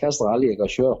det kjekkeste rally jeg har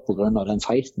kjørt på grunn av den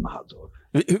feiten vi hadde.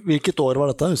 Hvilket år var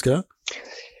dette, husker du?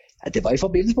 Det var i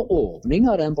forbindelse med åpningen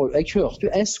av den. Jeg kjørte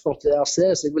jo Escort til RC,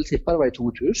 så jeg vil tippe det var i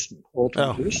 2000, år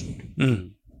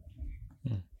 2000.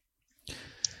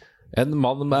 En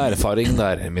mann med erfaring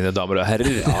der, mine damer og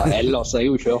herrer. Ja, ellers har jeg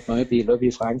jo kjørt mye biler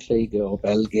i Frankrike og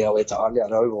Belgia og Italia.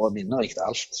 Det har jo vært minnerikt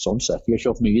alt, sånn sett. Jeg har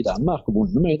kjørt mye i Danmark og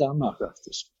vunnet mye i Danmark,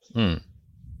 faktisk.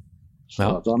 Så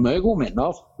det er mye gode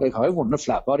minner. Jeg har jo vunnet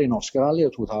flere av de norske rallyer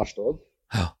totalt også.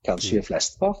 Kanskje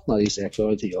flesteparten av de som jeg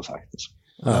før i tiden, faktisk.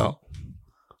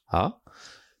 Ja,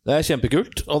 det er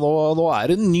kjempekult. Og nå er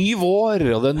det en ny vår,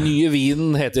 og den nye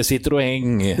vinen heter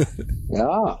Citroën.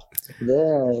 Ja, det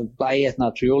ble et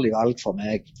naturlig valg for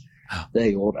meg. Det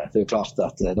gjorde det. Det er jo klart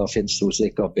at det finnes jo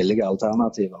sikkert billige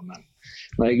alternativer, men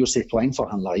nå er jeg jo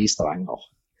Citroën-forhandler i Stavanger.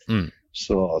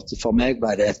 Så for meg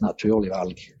ble det et naturlig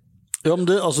valg. Ja, men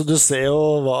du ser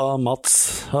jo hva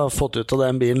Mats har fått ut av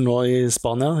den bilen nå i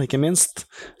Spania, ikke minst.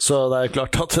 Så det er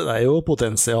klart at det er jo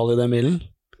potensial i den bilen.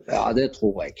 Ja, det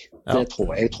tror jeg. Det tror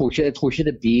jeg. Jeg tror ikke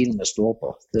det er bilen det står på.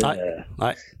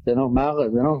 Nei. Det er nok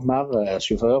mer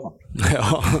sjåføren. Ja.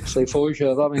 Så jeg får jo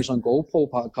kjøpe meg en sånn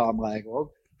GoPro-kamera jeg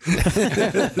også.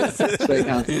 Så jeg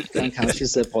kan kanskje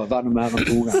se prøvene mer enn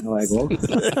 2 ganger jeg også.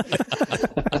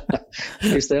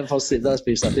 I stedet for å sitte og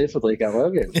spise biff og drikke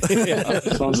rødvin.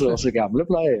 Sånn som også gamle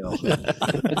pleier.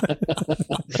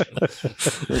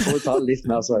 Vi får ta det litt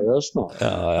mer seriøst nå.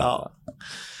 Ja.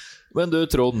 Men du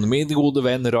Trond, min gode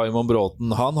venn Raymond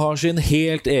Bråten, han har sin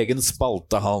helt egen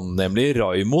spalte han, nemlig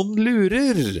Raymond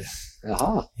lurer.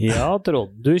 Jaha. Ja,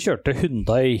 Trond, du kjørte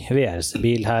Hyundai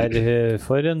VRC-bil her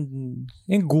for en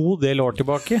god del år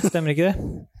tilbake, stemmer ikke det?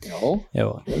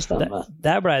 Ja, det stemmer.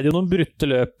 Der ble det jo noen brutte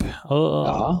løp,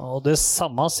 og det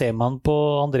samme ser man på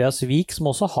Andreas Vik,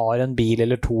 som også har en bil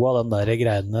eller 2 av den der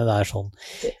greiene der sånn.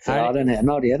 Ja, den ene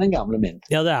av de er den gamle min.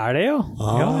 Ja, det er det jo.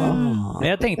 Ja. Men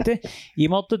jeg tenkte, i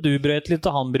og med at du brøt litt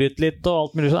og han brøt litt og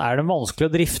alt mulig sånn, er det vanskelig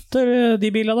å drifte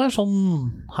de bilene der, sånn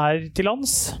her til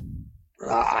lands?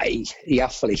 Nei, i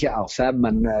hvert fall ikke R5,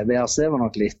 men VRC var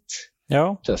nok litt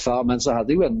tøffere. Men så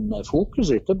hadde jeg jo en fokus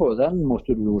etterpå, den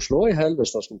måtte du jo slå i hel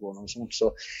hvis det skulle gå noe sånt.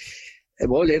 Så jeg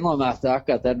må jo innrømme at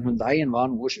akkurat den Hyundaien var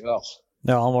noe skjør.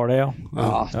 Ja, han var det, ja.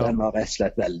 Ja, den var rett og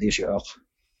slett veldig skjør.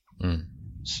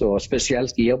 Så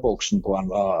spesielt gearboksen på han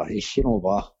var ikke noe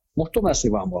bra.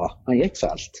 Motormessig var han bra, han gikk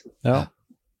fælt. Ja.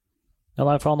 Ja,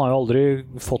 nei, for han har jo aldri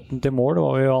fått den til mål. Det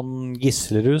var jo han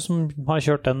Gislerud som har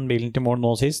kjørt den bilen til mål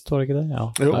nå sist, var det ikke det? Ja,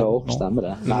 jo, stemmer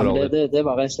det. Nei, men det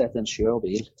var rett og slett en skjør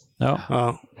bil. Ja,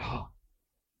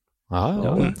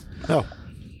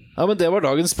 men det var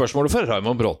dagens spørsmål for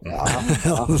Raymond Bråten. Ja,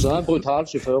 så er han en brutal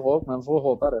sjåfør også, men for å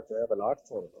håpe at dette er belagt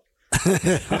for det.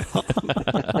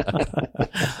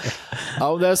 Ja,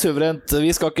 men det er suverent.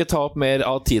 Vi skal ikke ta opp mer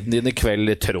av tiden din i kveld,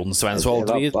 Trond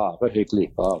Sveinsvold. Det var bare hyggelig.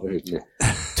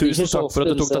 Tusen takk for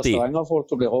at du tok deg tid. Ikke så ofte du ser folk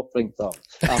blir oppringt av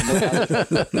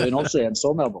andre. Du er nok så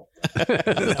ensom her borte.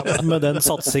 Med den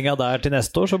satsingen der til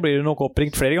neste år, så blir du nok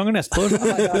oppringt flere ganger neste år.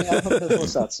 Ja, vi får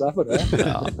satse på det.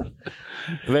 Ja.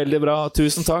 Veldig bra,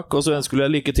 tusen takk, og så ønsker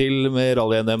jeg lykke til med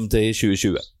Rally-NM til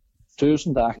 2020.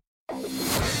 Tusen takk.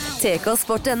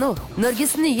 TKsport.no,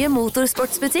 Norges nye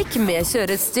motorsportsbutikk med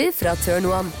kjøreutstyr fra Turn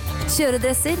One.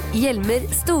 Kjøredresser, hjelmer,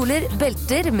 stoler,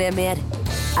 belter med mer.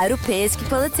 Europeisk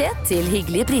kvalitet til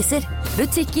hyggelige priser.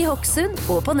 Butikk i Hokksund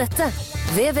og på nettet.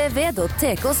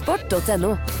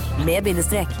 www.tksport.no med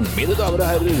bindestrek. Mine damer og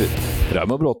herrer,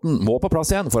 Raymond Bråten må på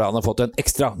plass igjen, for han har fått en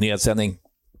ekstra nyhetssending.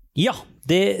 Ja,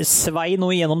 det svei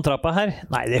noe gjennom trappa her.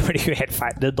 Nei, det blir jo helt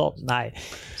feil. Nei.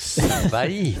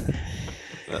 Svei?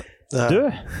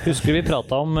 Du, husker vi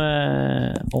pratet om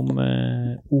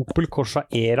Opel Corsa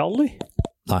E-rally?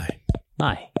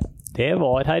 Nei, det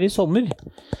var her i sommer.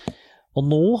 Og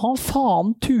nå har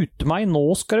faen tute meg,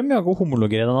 nå skal de jage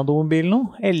homologere denne domobilen nå.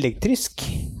 Elektrisk.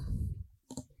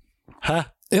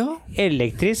 Hæ? Ja,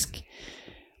 elektrisk.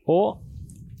 Og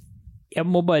jeg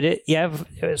må bare, jeg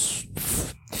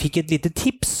fikk et lite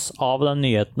tips av den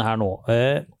nyheten her nå.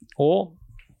 Og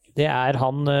det er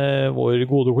han, vår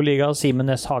gode kollega Simen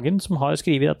S. Hagen, som har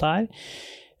skrivet dette her.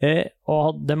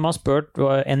 Og de har spurt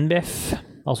NBF,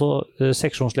 altså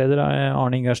seksjonsleder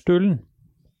Arne Ingar Stulen.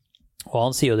 Og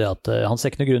han sier jo det at han ser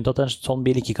ikke noe grunn til at en sånn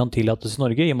bil ikke kan tillates i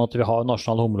Norge, i og med at vi har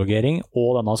nasjonal homologering,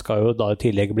 og denne skal jo da i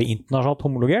tillegg bli internasjonalt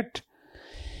homologert.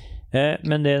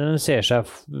 Men det den ser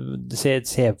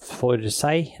for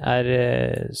seg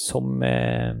som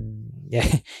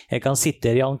jeg kan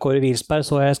sitere Jan Kåre Wilsberg,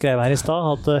 så jeg skrev her i sted,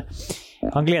 at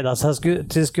han gledet seg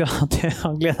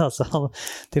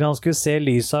til han skulle se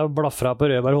lyset blafra på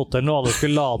Rødberg Hotel når alle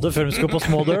skulle lade før de skulle på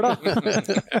Smådør da.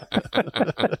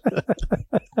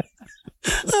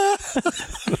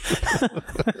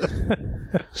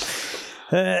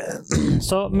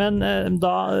 Men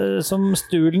da, som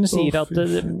Stulen sier at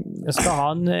det skal ha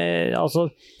en,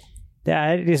 altså det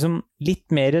liksom litt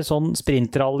mer sånn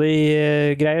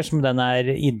sprintrally-greier som den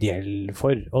ideell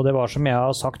for, og det var som jeg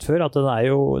har sagt før, at det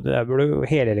blir jo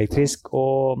helelektrisk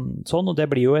og sånn, og det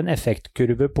blir jo en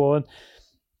effektkurve på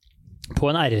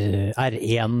en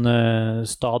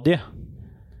R1-stadie.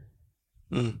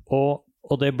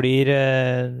 Og det blir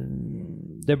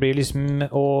liksom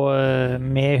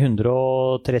med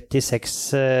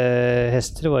 136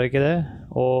 hester, var det ikke det?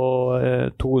 Og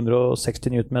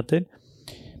 260 newtonmeter.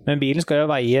 Men bilen skal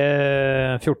jo veie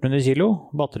 1400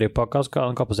 kilo. Batteripakka skal ha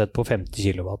en kapasitet på 50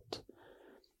 kilowatt.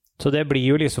 Så det blir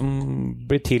jo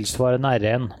blir tilsvarende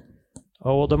R1.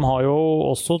 Og de har jo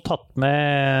også tatt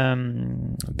med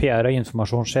PR- og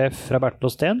informasjonssjef fra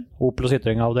Bertel og Steen, Opel og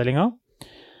Citroën-avdelingen,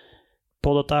 på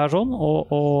dette her sånn,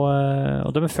 og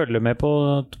de følger med på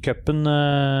cupen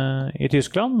i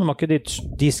Tyskland. De har ikke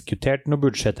diskutert noe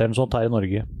budsjett eller noe sånt her i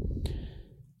Norge.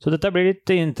 Så dette blir litt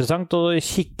interessant å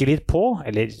kikke litt på,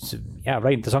 eller jævla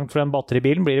interessant for den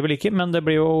batteribilen blir det vel ikke, men det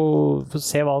blir jo for å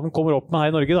se hva den kommer opp med her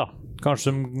i Norge da.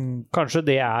 Kanskje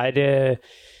det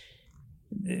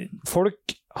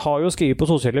folk har jo skrevet på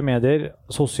sosiale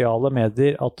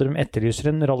medier at de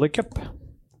etterlyser en rallycup.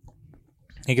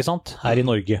 Ikke sant? Her i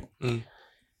Norge.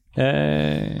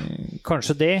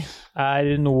 Kanskje det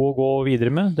noe å gå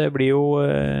videre med. Det blir jo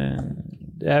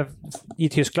i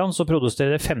Tyskland så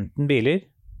produserer det 15 biler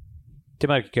til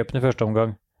merkecupen i første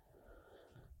omgang.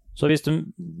 Så hvis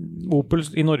Opel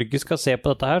i Norge skal se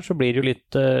på dette her, så blir det jo litt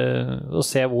å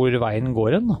se hvor veien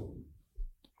går hen da.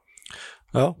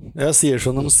 Ja, jeg sier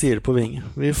som de sier på Ving.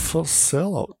 Vi får se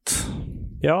da.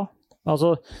 Ja,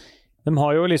 altså de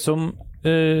har jo liksom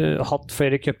hatt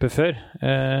flere cuper før.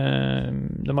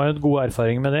 De har jo gode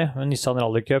erfaringer med det. Nissan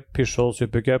Rally Cup, Peugeot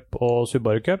Super Cup og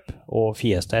Subaru Cup, og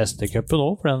Fiesta ST-cupen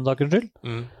også, for den dagens skyld.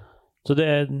 Så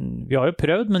vi har jo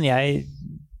prøvd, men jeg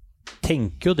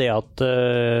tenker jo det at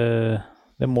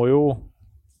det må jo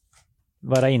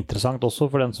være interessant også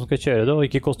for den som skal kjøre det, og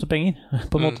ikke koste penger,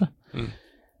 på en måte.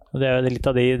 Og det jo litt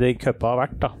av det cupet har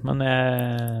vært da, men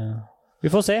vi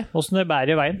får se hvordan det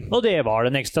bærer i veien. Og det var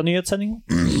den ekstra nyhetssendingen.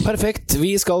 Perfekt,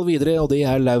 vi skal videre, og det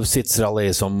Lausitz Rally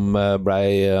som ble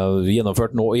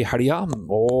gjennomført nå i helga,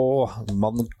 og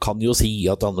man kan jo si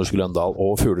at Anders Gløndal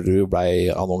og Fuglerud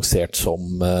ble annonsert som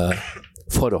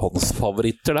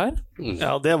forhåndsfavoritter der.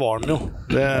 Ja, det var den jo.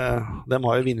 De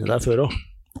har jo vunnet der før også,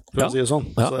 for å si det sånn.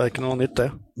 Så det ikke noe nytt det.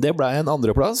 Det ble en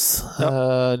andreplass.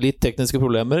 Litt tekniske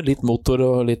problemer, litt motor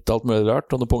og litt alt mulig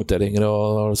rart, og noen punkteringer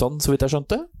og sånn, så vidt jeg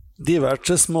skjønte.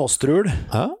 Diverse småstrul.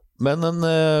 Ja, men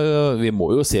vi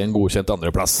må jo se en godkjent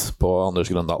andreplass på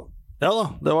Anders Grøndal. Ja da,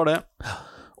 det var det.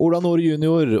 Ola Nord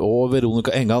junior og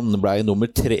Veronica Engan ble nummer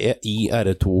 3 i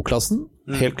R2-klassen.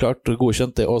 Helt klart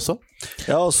godkjent det også.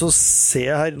 Ja, og så ser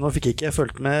jeg her, nå fikk jeg ikke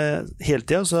fulgt med hele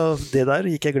tiden, så det der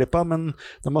gikk jeg glipp av, men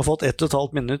de har fått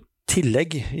 1,5 minutt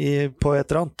tillegg på et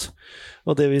eller annet.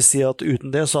 Og det vil si at uten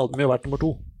det så hadde de jo vært nummer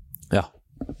 2. Ja,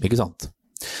 ikke sant.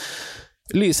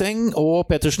 Lyseng og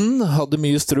Pettersen hadde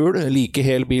mye strul, like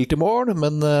hel bil til mål,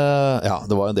 men ja,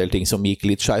 det var en del ting som gikk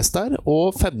litt skeis der.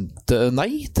 Og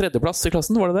tredjeplass i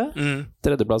klassen, var det det?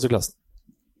 Tredjeplass i klassen.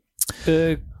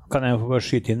 Kan jeg bare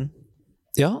skyte inn?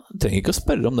 Ja, trenger ikke å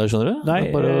spørre om det, skjønner du?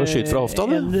 Nei, bare skyte fra hofta,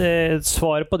 det.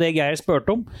 Svaret på det Geir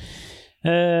spurte om,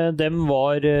 dem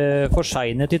var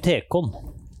forsignet i Tekon.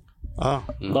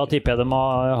 Da tipper jeg de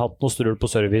har hatt noe strul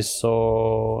på service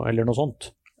eller noe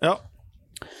sånt. Ja.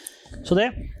 Så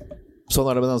det. Sånn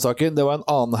det med den saken. Det var en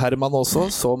annen Hermann også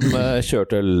som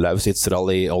kjørte Lausitz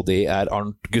Rally, og det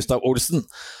Arnt Gustav Olsen.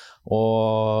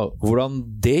 Og hvordan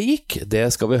det gikk, det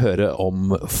skal vi høre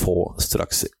om få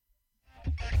straks.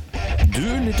 Du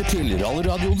lytter til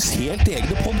Rallyradioens helt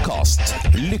egne podcast,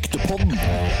 Lyktepodden.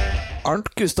 Arnt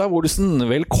Gustav Olsen,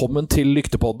 velkommen til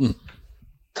Lyktepodden.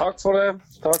 Takk for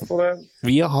det.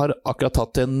 Vi har akkurat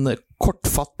tatt en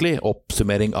kortfattelig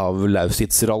oppsummering av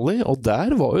Lausitz Rally, og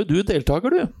der var jo du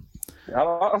deltaker, du. Ja,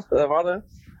 det var det.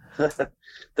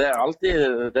 Det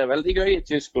er veldig gøy i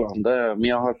Tyskland.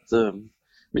 Vi har hatt,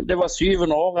 det var 7.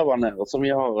 år jeg var nede, så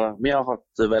vi har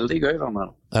hatt veldig gøy der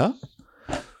nede. Ja.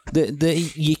 Det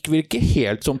gikk vel ikke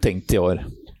helt som tenkt i år?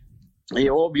 I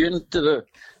år begynte det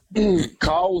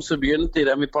Kaoset begynte I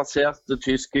det vi passerte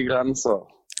tyske grenser.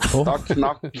 Da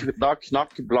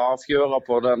knakk bladfjøra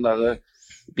på den der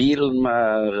bilen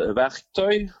med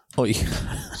verktøy. Oi.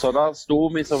 Så da sto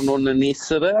vi som noen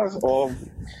nisser der, og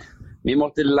vi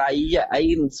måtte leie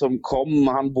en som kom.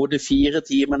 Han bodde 4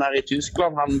 timer her I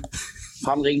Tyskland.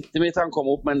 Han ringte meg til han kom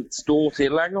opp med en stor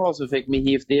tilhenger, og så fikk vi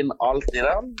hivt inn alt I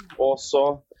den, og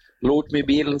så lot vi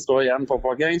bilen stå igjen på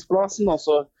parkeringsplassen, og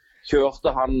så kjørte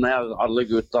han ned alle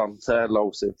guttene til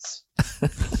Lausitz.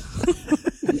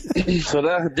 Så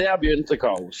der begynte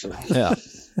kaoset. Ja,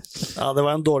 det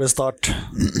var en dårlig start.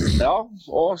 Ja,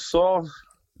 og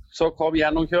så kom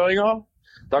gjennomkjøringen.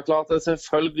 Da klarte jeg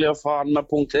selvfølgelig å faen meg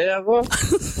punktere.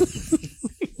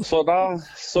 Så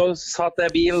satte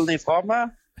jeg bilen ifra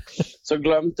meg. Så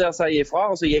glemte jeg seg ifra,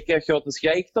 og så gikk jeg og kjørte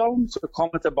Shakedown. Så kom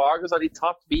jeg tilbake, så hadde de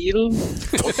tatt bilen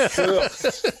og kjørt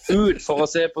ut for å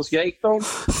se på Shakedown.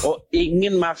 Og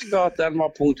ingen merket at den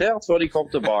var punktert før de kom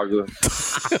tilbake.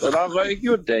 Så da røyk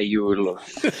jo det hjulet.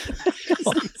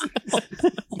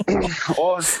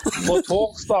 Og på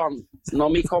torsdagen, når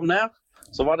vi kom ned,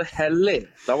 så var det hellig.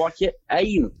 Det var ikke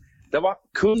det var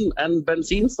kun en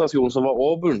bensinstasjon som var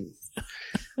åpen.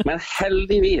 Men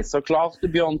heldigvis så klarte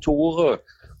Bjørn Tore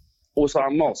hos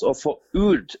Anders å få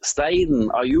ut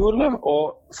steinen av hjulet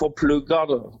og få plugget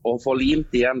det og få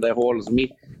limt igjen det hålet. Så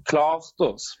vi klarte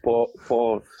oss på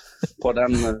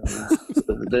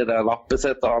det der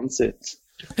lappesettet ansitt.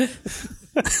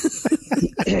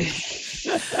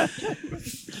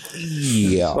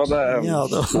 Ja. Ja.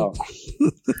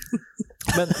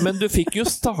 Men du fikk jo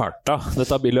starta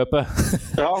dette billøpet.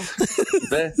 Ja,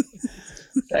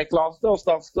 jeg klarte å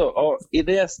starte, og I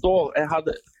det jeg står, jeg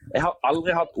har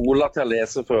aldri hatt Ola til å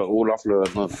lese før, Olaf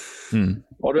Lødner.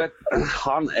 Og du vet,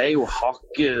 han jo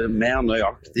hakket mer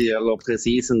nøyaktig eller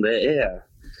presis enn det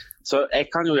Så jeg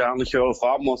kan jo gjerne kjøre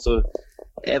frem, og så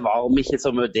jeg varmer ikke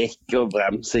så mye dekk og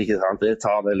bremse, ikke sant? Det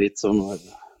tar det litt som...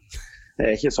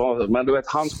 Det ikke sånn, men du vet,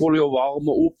 han skulle jo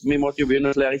varme opp, vi måtte jo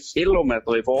begynne flere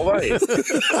kilometer I forvei.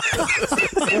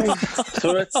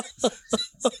 Så vet,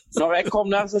 når jeg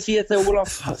kom der, så sier jeg til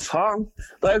Olaf, faen,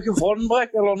 det jo ikke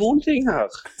håndbrekk eller noen ting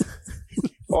her.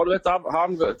 Og du vet,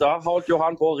 da holdt jo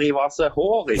han på å rive av seg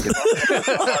hår, ikke sant? Det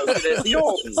jo ikke det I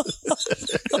orden.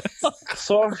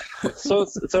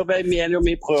 Så ble vi enige om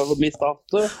vi prøver, vi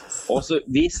starter, og så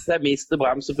hvis jeg mister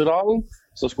bremsepedalen,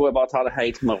 så skulle jeg bare ta det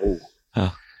helt med ro.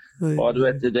 Ja. Og du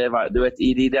vet,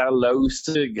 I de der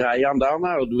løse greiene der,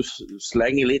 og du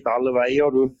slenger litt alle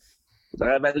veier,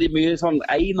 det veldig mye sånn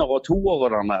 1- og 2-er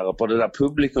der nede på det der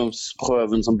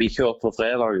publikumsprøven som blir kjørt på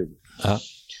fredagen. Ja.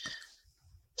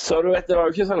 Så du vet, det var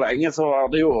jo ikke så lenge, så var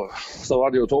det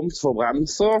jo tomt for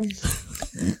bremser,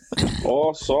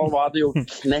 og så var det jo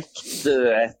knekt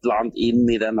et eller annet inn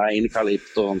I den ene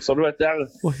kaliptoren. Så du vet,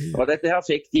 og dette her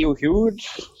fikk de jo ikke ut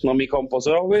når vi kom på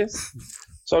service.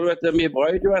 Så du vet, vi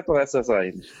brøyd jo etter SSI.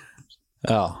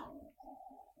 Ja.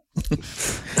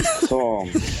 Så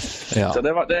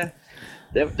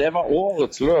det var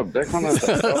årets løp, det kan jeg si.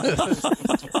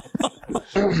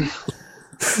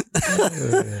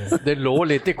 Det lå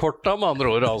litt I korta med andre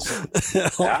ord, altså.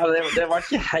 Ja, det var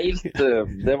ikke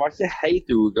helt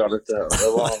uga, dette.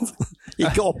 Det var...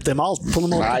 Ikke optimalt på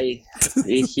noen måte. Nei,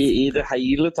 ikke I det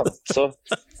hele tatt.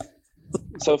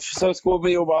 Så skulle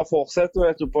vi jo bare fortsette,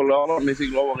 vet du, på lørdag. Vi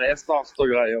fikk lov å restarte og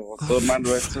greier. Men du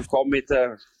vet, så kom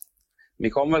vi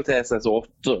kom vel til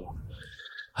SS8.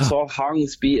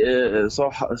 Så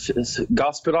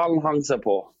gasspedalen hang seg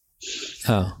på.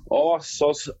 Ja. Og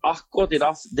så akkurat I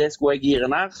dag, det skulle jeg gire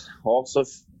ned. Og så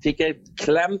fikk jeg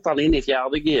klemt den inn I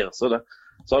 4. gir.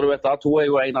 Så du vet, da tog jeg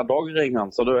jo en av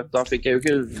dogringene, så du vet, da fikk jeg jo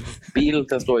ikke bilen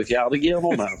til å stå I 4. gir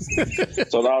noe mer.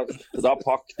 Så da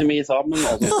pakket vi sammen.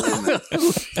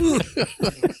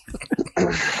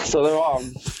 Så det var...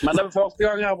 Men det var første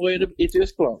gang jeg har brydet I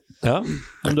Tyskland. Ja,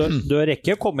 men du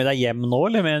rekker å komme deg hjem nå,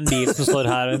 eller med en bil som står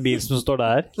her og en bil som står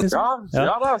der? Liksom.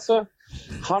 Ja da, så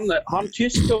han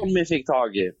tyskeren vi fikk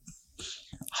tag I,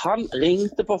 han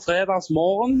ringte på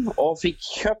fredagsmorgen og fikk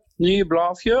kjøpt ny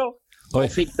bladfjør, og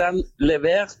fikk den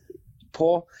levert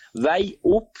på vei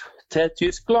opp til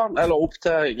Tyskland, eller opp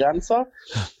til grensa.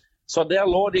 Så der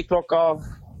lå de klokka,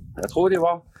 jeg tror de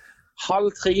var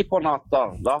 2:30 på natta.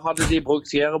 Da hadde de brukt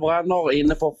skjærebrenner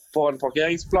inne på en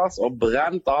parkeringsplass og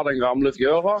brent av den gamle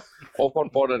fjøra og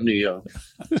fått på den nye.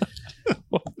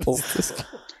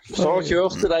 Så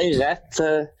kjørte de rett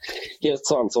til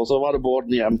Hirtshals, og så var det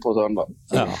båten hjem på søndag.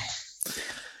 Ja.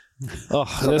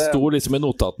 Det sto liksom I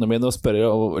notatene mine og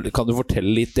spørre, kan du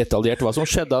fortelle litt detaljert hva som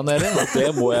skjedde der nede?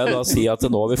 Det må jeg da si at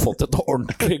nå har vi fått et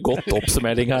ordentlig godt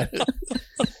oppsummering her.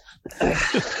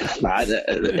 Nei,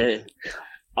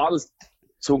 alt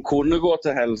som kunne gå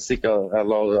til helsike,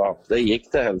 eller ja, det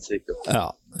gikk til helsike. Ja,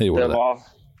 det gjorde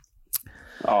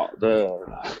det.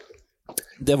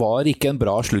 Det var ikke en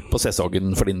bra slutt på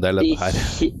sesongen for din del, dette her.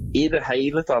 I det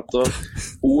hele tatt. Og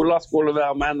Ola skulle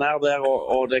være med nær der,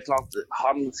 og det er klart,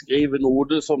 han skriver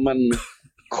noe som en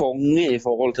konge i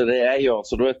forhold til det jeg gjør.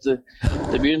 Så du vet,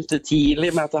 det begynte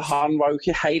tidlig med at han var jo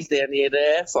ikke helt enig i det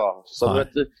jeg sa. Så du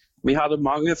vet, vi hadde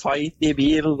mange fight i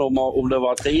bilen om det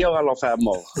var 3 år eller 5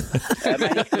 år. Jeg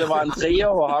mente det var en 3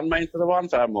 år, og han mente det var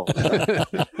en 5 år.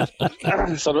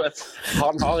 Så du vet,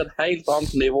 han har et helt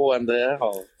annet nivå enn det jeg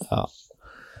har. Ja.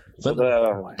 Men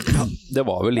det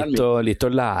var vel litt å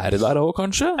lære der også,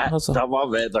 kanskje? Altså. Det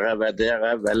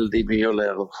er veldig mye å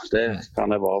lære. Det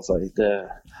kan jeg bare si.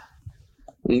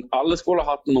 Alle skulle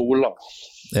hatt en Ola.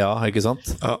 Ja, ikke sant?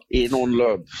 Ja. I noen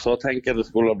løp, så tenker jeg det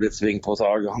skulle ha blitt sving på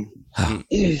sagen.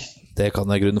 Det kan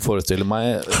jeg i grunnen forestille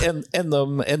meg.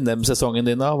 NM-sesongen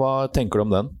din, hva tenker du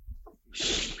om den?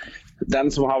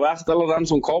 Den som har vært, eller den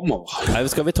som kommer? Nei,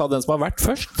 skal vi ta den som har vært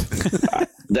først?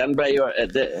 Den ble jo...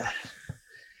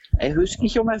 Jeg husker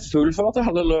ikke om jeg fullførte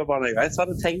alle løpene. Jeg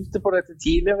hadde tenkt på dette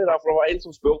tidligere i dag, for det var en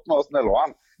som spurte meg hvordan det lå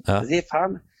an. Jeg sier,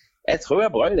 faen, jeg tror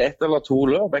jeg brød 1 eller 2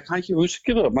 løp. Jeg kan ikke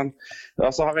huske det, men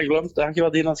så har jeg glemt det. Jeg har ikke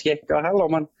vært inne og sjekket heller,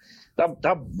 men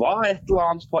det var et eller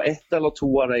annet på 1 eller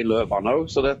 2 av de løpene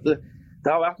også. Så det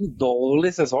har vært en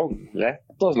dårlig sesong,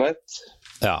 rett og slett.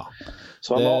 Ja.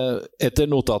 Etter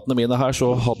notatene mine her,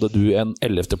 så hadde du en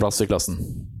 11. plass i klassen.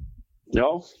 Ja,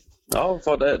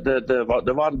 for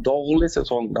det var en dårlig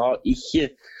sesong.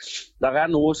 Det er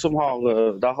noe som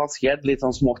har skjedd litt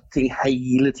sånn småtting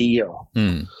hele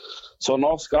tiden. Så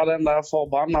nå skal den der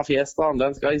forbanna fiestaen,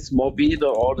 den skal i småbiter,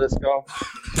 og det skal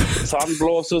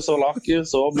sandblåses og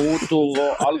lakkes og motor,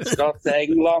 og alt skal til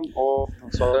England, og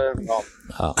så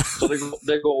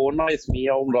det går under i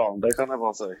smia om dagen, det kan jeg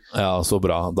bare si. Ja, så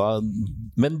bra.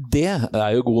 Men det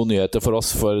er jo gode nyheter for oss,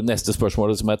 for neste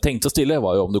spørsmål som jeg tenkte å stille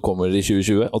var jo om du kommer i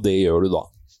 2020, og det gjør du da.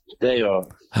 Det gjør jeg.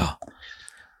 Ja.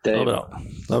 Det er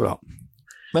bra.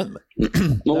 Men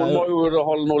noen må jo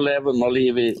holde noe levende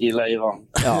liv i leirene.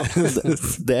 Ja,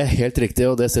 det er helt riktig,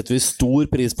 og det setter vi stor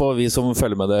pris på, vi som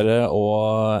følger med dere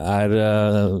og er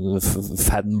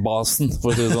fanbasen,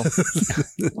 for å si det sånn.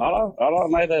 Ja da,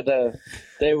 nei, det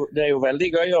er jo veldig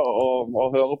gøy å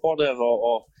høre på dere,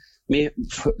 og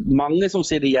mange som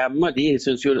sitter hjemme, de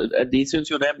synes jo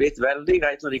det er blitt veldig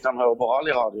greit når de kan høre på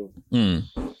rallyradio.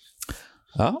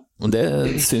 Ja, men det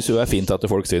synes jo er fint at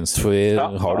folk synes, for vi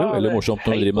har det jo veldig morsomt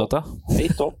når vi driver med dette.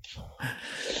 Helt topp.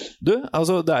 Du,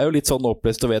 altså det er jo litt sånn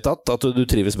opplest og vedtatt at du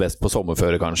trives best på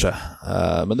sommerføre kanskje,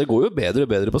 men det går jo bedre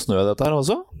og bedre på snø dette her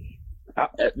også? Ja,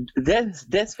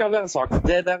 det skal være sagt.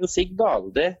 Det der Sigdal,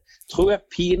 det tror jeg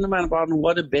piner meg bare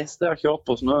noe av det beste jeg har kjørt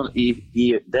på snø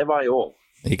det var i år.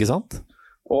 Ikke sant?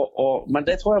 Men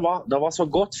det tror jeg det var så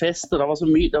godt feste, det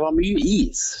var mye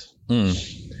is.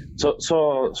 Så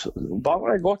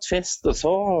bare et godt feste,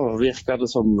 så virker det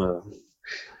som...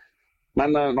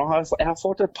 Men nå har jeg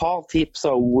fått et par tips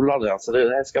av Ola der, så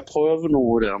jeg skal prøve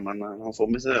noe der, men nå får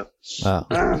vi se. Ja.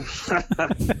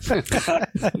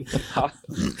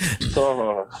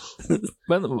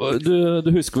 Men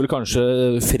du husker vel kanskje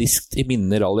friskt i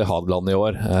minne Rally Hadeland i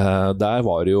år. Der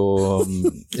var det jo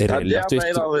relativt...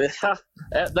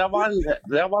 Der var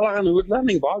det en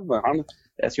utlending bak meg.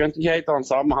 Jeg skjønte ikke helt han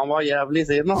sammen, han var jævlig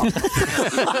sinna.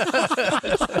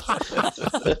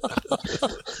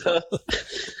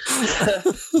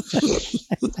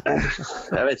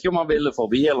 Jeg vet ikke om han ville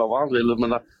forbi eller hva han ville,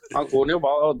 men han kunne jo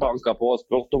bare banke på og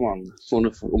spurt om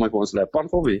jeg kunne slippe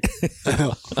han forbi.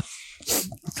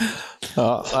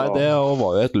 Ja, nei, det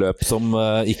var jo et løp som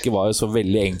ikke var så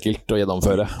veldig enkelt å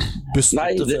gjennomføre.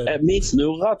 Nei, vi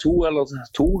snurra 2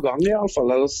 ganger i alle fall,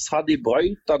 eller så hadde de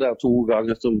brøyta der 2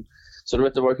 ganger, så du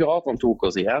vet, det var ikke rart han tok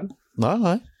oss igjen.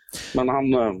 Nei. Men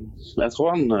jeg tror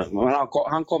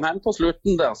han kom hen på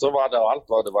slutten der, så var det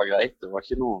greit. Det var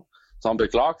ikke noe, så han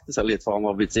beklagte seg litt for han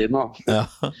var blitt sinna. Ja.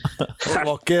 Det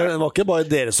var ikke bare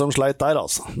dere som sleit der,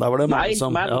 altså. Der var det mange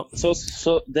som... Nei, men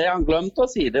så det han glemte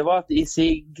å si, det var at i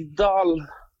Sigdal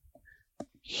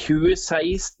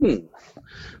 2016,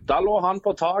 da lå han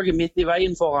på taget midt i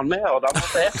veien foran meg, og da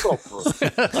måtte jeg stoppe.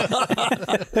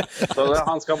 Så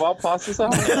han skal bare passe seg.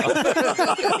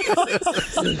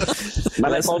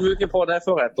 Men jeg kom jo ikke på det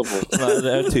før etterpå. Nei,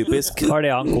 det er typisk. Var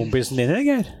det han kompisen din,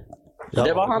 Geir? Ja,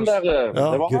 det var han der...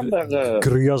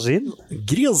 Gryazin?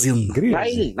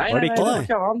 Nei, det var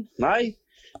ikke han. Nei,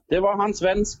 det var han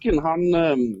svensken, han...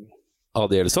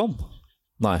 Adielsson?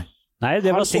 Nei. Nei,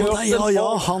 det var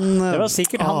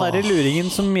sikkert han der luringen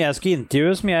som jeg skulle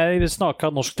intervjue, som jeg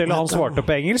snakket norsk til, og han svarte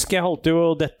på engelsk. Jeg holdt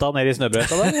jo dette ned i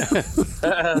snøbrøyta der.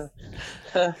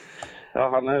 Ja,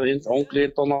 han ordentlig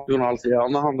internasjonal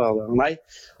stjerne, han der. Nei,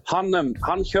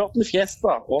 han kjørte en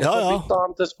Fiesta, og så bytte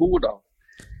han til Skoda.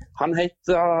 Han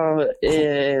heter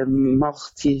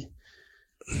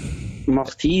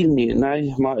Martini, nei,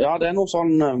 ja, det noe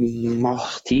sånn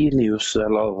Martinius,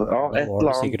 eller et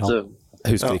eller annet.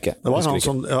 Jeg husker ikke. Det var han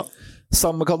som,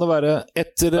 Samme kan det være.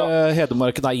 Etter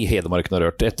Hedmarken har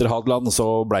rørt. Etter Hadeland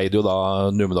så ble det jo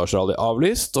da Numedalsrally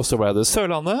avlyst, og så ble det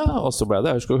Sørlandet, og så ble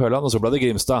det Aurskog-Høland, og så ble det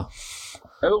Grimstad.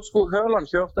 Aurskog-Høland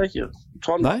kjørte jeg ikke.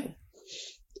 Nei,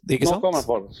 ikke sant?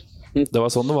 Det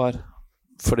var sånn det var.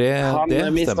 For det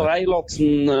Mr.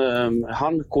 Eilertsen,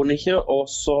 han kunne ikke, og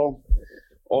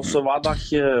så var det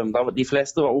ikke, de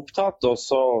fleste var opptatt, og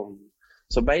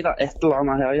så ble det et eller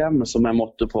annet her hjemme som jeg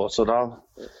måtte på, så da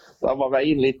var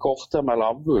veien litt kortere med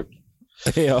lavbud.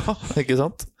 Ja, ikke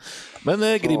sant? Men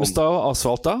Grimstad og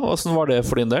asfalt da, hvordan var det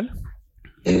for din del?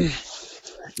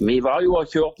 Vi var jo og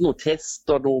kjørt noe test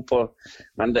og noe på,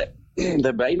 men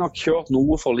det ble nok kjørt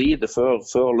noe for lite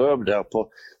før løp der på.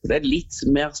 Det litt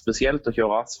mer spesielt å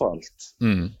kjøre asfalt.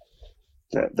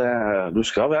 Du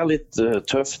skal være litt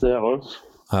tøff der også.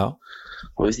 Ja.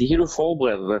 Og hvis ikke du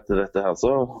forbereder deg til dette her,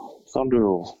 så kan du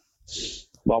jo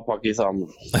bare pakke sammen.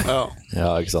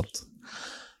 Ja, ikke sant.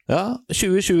 Ja,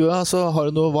 2020, altså, har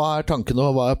du noe, hva tankene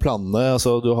og hva planene?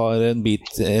 Altså, du har en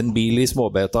bil i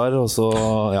småbetar, og så,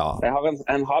 Jeg har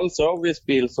en halv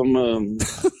servicebil som,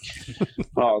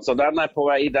 så den på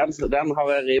vei, den har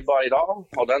jeg ribba i dag,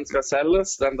 og den skal selges,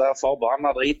 den der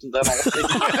forbanna driten, den har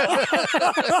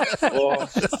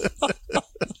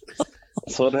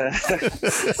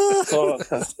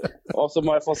og så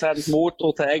må jeg få sendt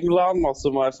motor til England, og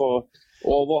så må jeg få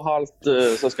overhalt,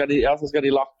 så skal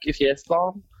de lakke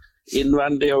Fiestaen,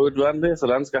 innvendig og utvendig, så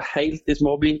den skal helt i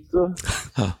små biter.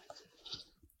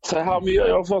 Så jeg har mye å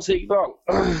gjøre for Sigdal.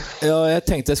 Ja, jeg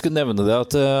tenkte jeg skulle nevne det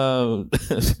at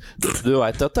du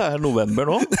vet at det november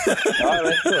nå? Ja, jeg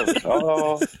vet det.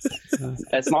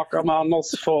 Jeg snakket med Anders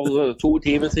for 2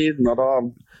 timer siden, og da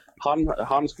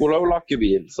han skulle også lakke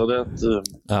bil, så det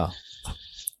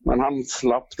men han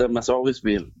slapp det med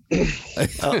servicebil.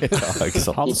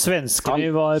 Han svensken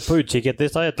vi var på utkikk etter i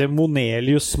stad heter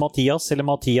Monelius Mathias, eller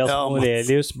Mathias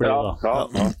Monelius ble det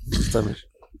da. Stemmer.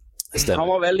 Han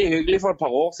var veldig hyggelig for et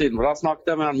par år siden, for da snakket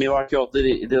jeg med han, vi var kjørt i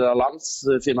de der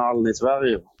landsfinalen i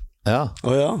Sverige.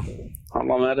 Han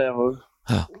var med der også.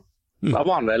 Da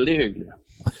var han veldig hyggelig.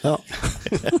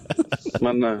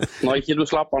 Men når ikke du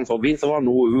slapp han forbi, så var det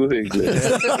noe uhyggelig.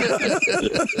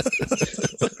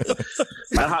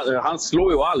 Men han slo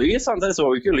jo av lysene, det så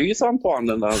jo ikke lysene på han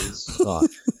den der.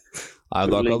 Nei,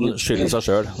 da kan han skylde seg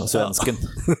selv, svensken.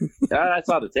 Ja, jeg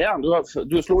sa det til han,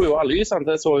 du slo jo av lysene,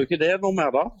 det så jo ikke det noe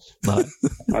mer da. Nei.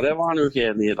 Ja, det var han jo ikke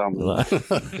enig i da.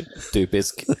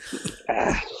 Typisk.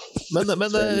 Men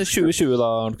 2020 da,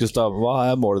 Arne Gustav,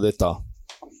 hva målet ditt da?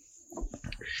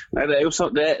 Nei, det jo så,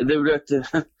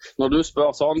 når du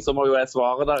spør sånn, så må jo jeg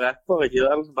svare der etter, ikke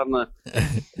vel? Men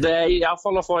det i hvert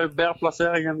fall å få en bedre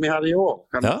plassering enn vi hadde i år,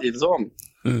 kan jeg si det sånn.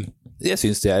 Jeg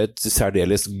synes det et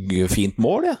særdeles fint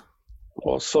mål, ja.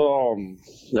 Og så,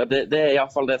 det i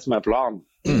hvert fall det som planen.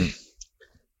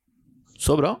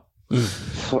 Så bra.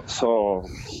 Så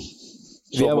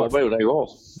håper jeg jo det går.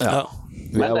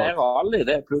 Men det rally,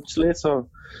 det plutselig så...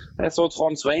 Jeg så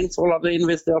Trond Sveinsvold hadde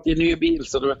investert i ny bil,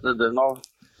 så du vet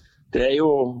det jo,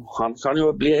 han kan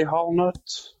jo bli en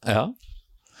hardnøtt. Ja.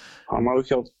 Han har jo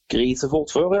kjørt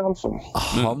grisefort før i alle fall.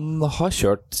 Han har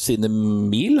kjørt sine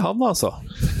mil, han altså.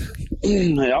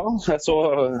 Ja, jeg så,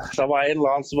 det var en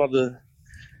eller annen som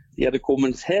de hadde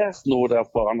kommentert noe der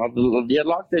på han. De hadde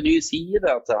lagt en ny side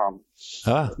der til han.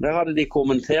 Der hadde de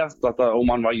kommentert at om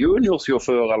han var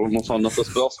juniorsjåfør eller noe sånt, så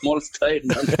spørsmålstegn.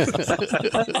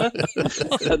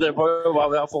 Det må jo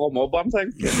bare være for å mobbe han,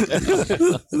 tenker jeg.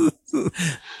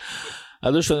 Ja,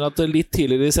 du skjønner at litt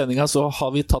tidligere i sendingen så har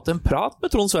vi tatt en prat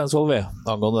med Trond Sveinsvold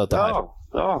angående dette her.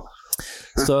 Ja.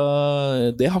 Så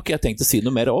det har ikke jeg tenkt å si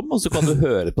noe mer om, og så kan du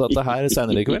høre på dette her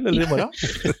senere i kveld eller i morgen.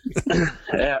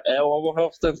 Jeg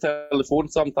overhørte en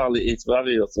telefonsamtale i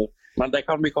Sverige også, men det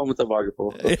kan vi komme tilbake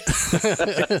på.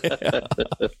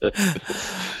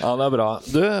 Ja, det er bra.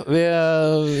 Du,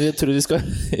 jeg tror vi skal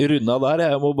runde av der.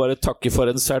 Jeg må bare takke for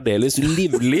en særdeles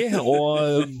livlig og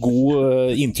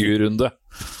god intervjurunde.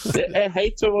 Det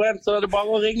helt suverent, så det bare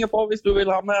å ringe på hvis du vil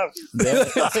ha mer.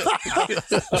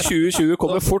 2020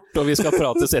 kommer fort, og vi skal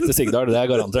prates etter Sigdal, det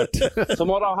garantert. Så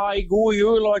må dere ha en god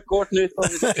jul og et godt nyttår.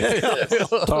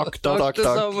 Takk.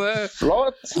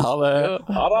 Flott. Ha det.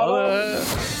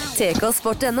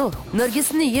 TKsport.no, Norges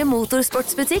nye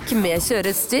motorsportsbutikk med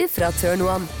kjøreutstyr fra Turn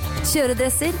One.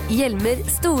 Kjøredresser, hjelmer,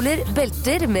 stoler,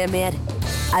 belter med mer.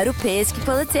 Europeisk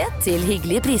kvalitet til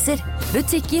hyggelige priser.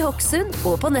 Butikk i Hokksund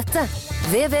og på nettet.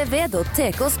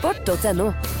 www.tksport.no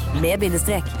med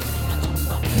bindestrek.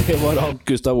 Det var han,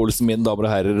 Gustav Olsen, mine damer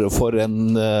og herrer. For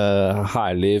en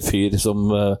herlig fyr som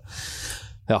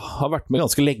har vært med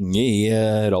ganske lenge i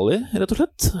rally, rett og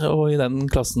slett. Og i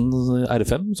den klassen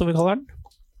R5, som vi kaller den.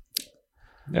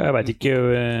 Ja, jeg vet ikke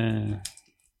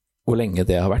hvor lenge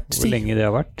det har vært.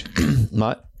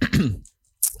 Nei.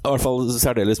 I hvert fall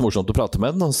særdeles morsomt å prate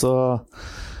med den. Og så,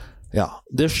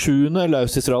 det 7.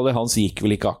 Lausitzrally hans gikk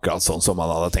vel ikke akkurat sånn som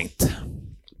han hadde tenkt.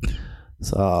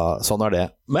 Så sånn er det.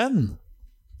 Men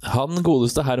han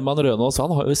godeste Herman Rønås,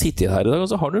 han har jo sittet her i dag, og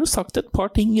så har han jo sagt et par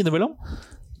ting innimellom.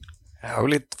 Jeg er jo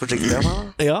litt forsiktig av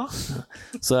meg. Ja,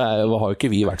 så har jo ikke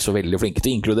vi vært så veldig flinke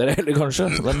til å inkludere heller, kanskje.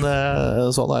 Men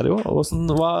sånn er det jo.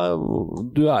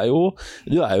 Du er jo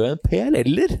en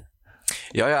PLL-er.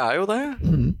 Ja, jeg er jo det.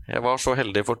 Jeg var så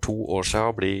heldig for 2 år siden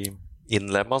å bli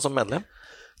innlemmet som medlem.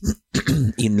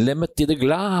 Innlemmet i det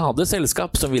glade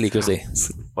selskap, som vi liker å si.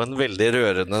 Og en veldig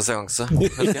rørende seanse.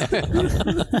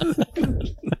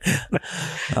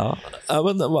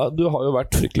 Men du har jo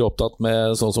vært fryktelig opptatt med,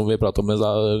 sånn som vi pratet om,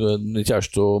 med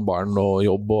kjæreste og barn og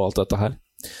jobb og alt dette her.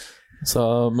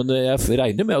 Men jeg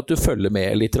regner med at du følger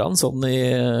med litt sånn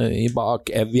i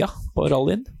bak-evja på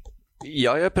rallyen?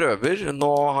 Ja, jeg prøver. Nå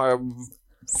har jeg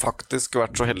faktisk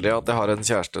vært så heldig at jeg har en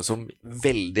kjæreste som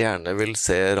veldig gjerne vil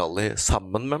se rally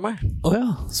sammen med meg.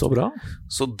 Så bra.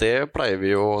 Så det pleier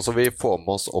vi jo, så vi får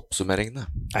med oss oppsummeringene.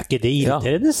 Er ikke det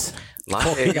irriterende? Nei,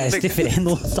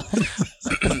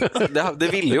 det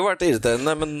ville jo vært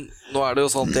irriterende, men nå er det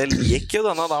jo sånn at jeg liker jo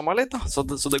denne dama litt, da. Så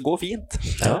det går fint.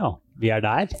 Ja, vi er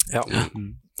der. Ja.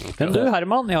 Men du,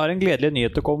 Herman, jeg har en gledelig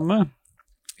nyhet å komme med.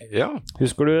 Ja.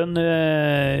 Husker du en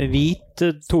hvit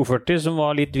 240 som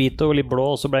var litt hvit og litt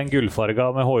blå, og så ble en gullfarga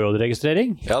med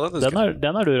HJ-registrering? Ja, den har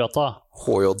du ratta.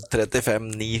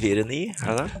 HJ35949, er det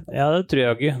det? Ja, det tror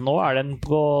jeg ikke. Nå er den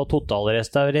på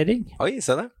totalrestaurering. Oi,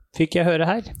 se det. Fikk jeg høre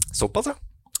her. Såpass, ja.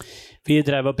 Vi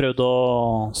drev og prøvde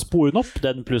å spore den opp,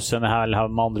 den pluss en hel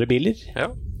haug med andre biler. Ja.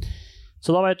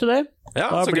 Så da vet du det. Ja,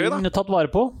 da så blir gøy, den tatt vare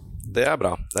på. Det er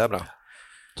bra.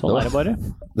 Sånn er det bare.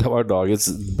 Det var dagens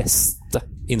beste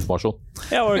informasjon.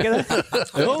 Ja, var det ikke det?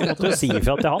 Jo, måtte jo si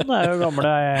fra til han, det er jo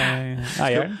gamle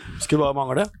eieren. Skulle bare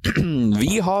mangle.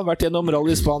 Vi har vært gjennom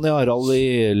Rally Spania, Rally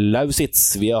Lausitz,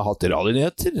 vi har hatt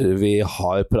rallynyheter, vi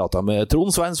har pratet med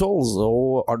Trond Sveinsvold og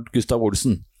Arnt Gustav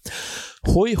Olsen.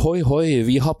 Hoi,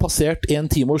 vi har passert 1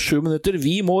 time og 7 minutter,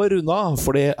 vi må runde av,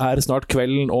 for det er snart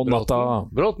kvelden og natta.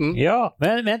 Bråten. Ja,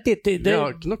 men vent litt. Jeg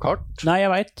har ikke noe kart. Nei,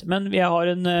 jeg vet, men jeg har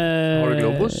en... Har du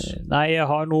Globus? Nei, jeg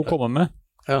har noe å komme med.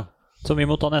 Ja. Som vi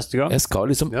må ta neste gang. Jeg skal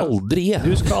liksom aldri gi.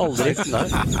 Du skal aldri.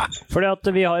 Fordi at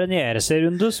vi har en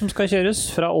ERC-runde som skal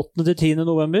kjøres fra 8. til 10.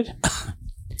 november.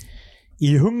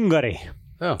 I Hungary.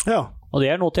 Ja. Og det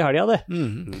er nå til helga, det.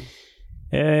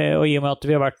 Og i og med at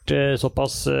vi har vært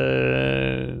såpass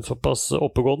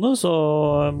oppegående, så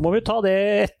må vi ta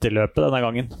det etterløpet denne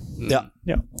gangen. Ja.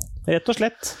 Rett og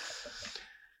slett.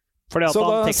 Så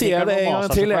da sier jeg det en gang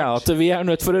til, at vi er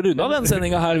nødt for å runde av den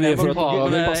sendingen her. Vi har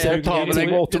passert 1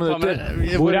 time og 8 minutter.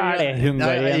 Hvor er det?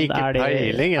 Hungarien?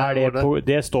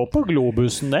 Det står på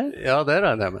globusen, det? Ja, det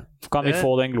regner jeg med. Kan vi få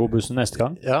den globusen neste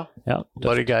gang? Ja,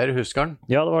 bare Geir husker den.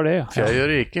 Ja, det var det. For jeg gjør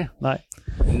det ikke. Nei.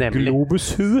 Nemlig.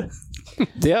 Globushue.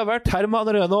 Det har vært Herman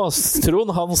Rønås,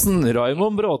 Trond Hansen,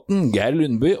 Raimond Bråten, Geir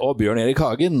Lundby og Bjørn Erik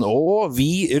Hagen, og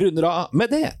vi runder av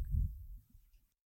med det.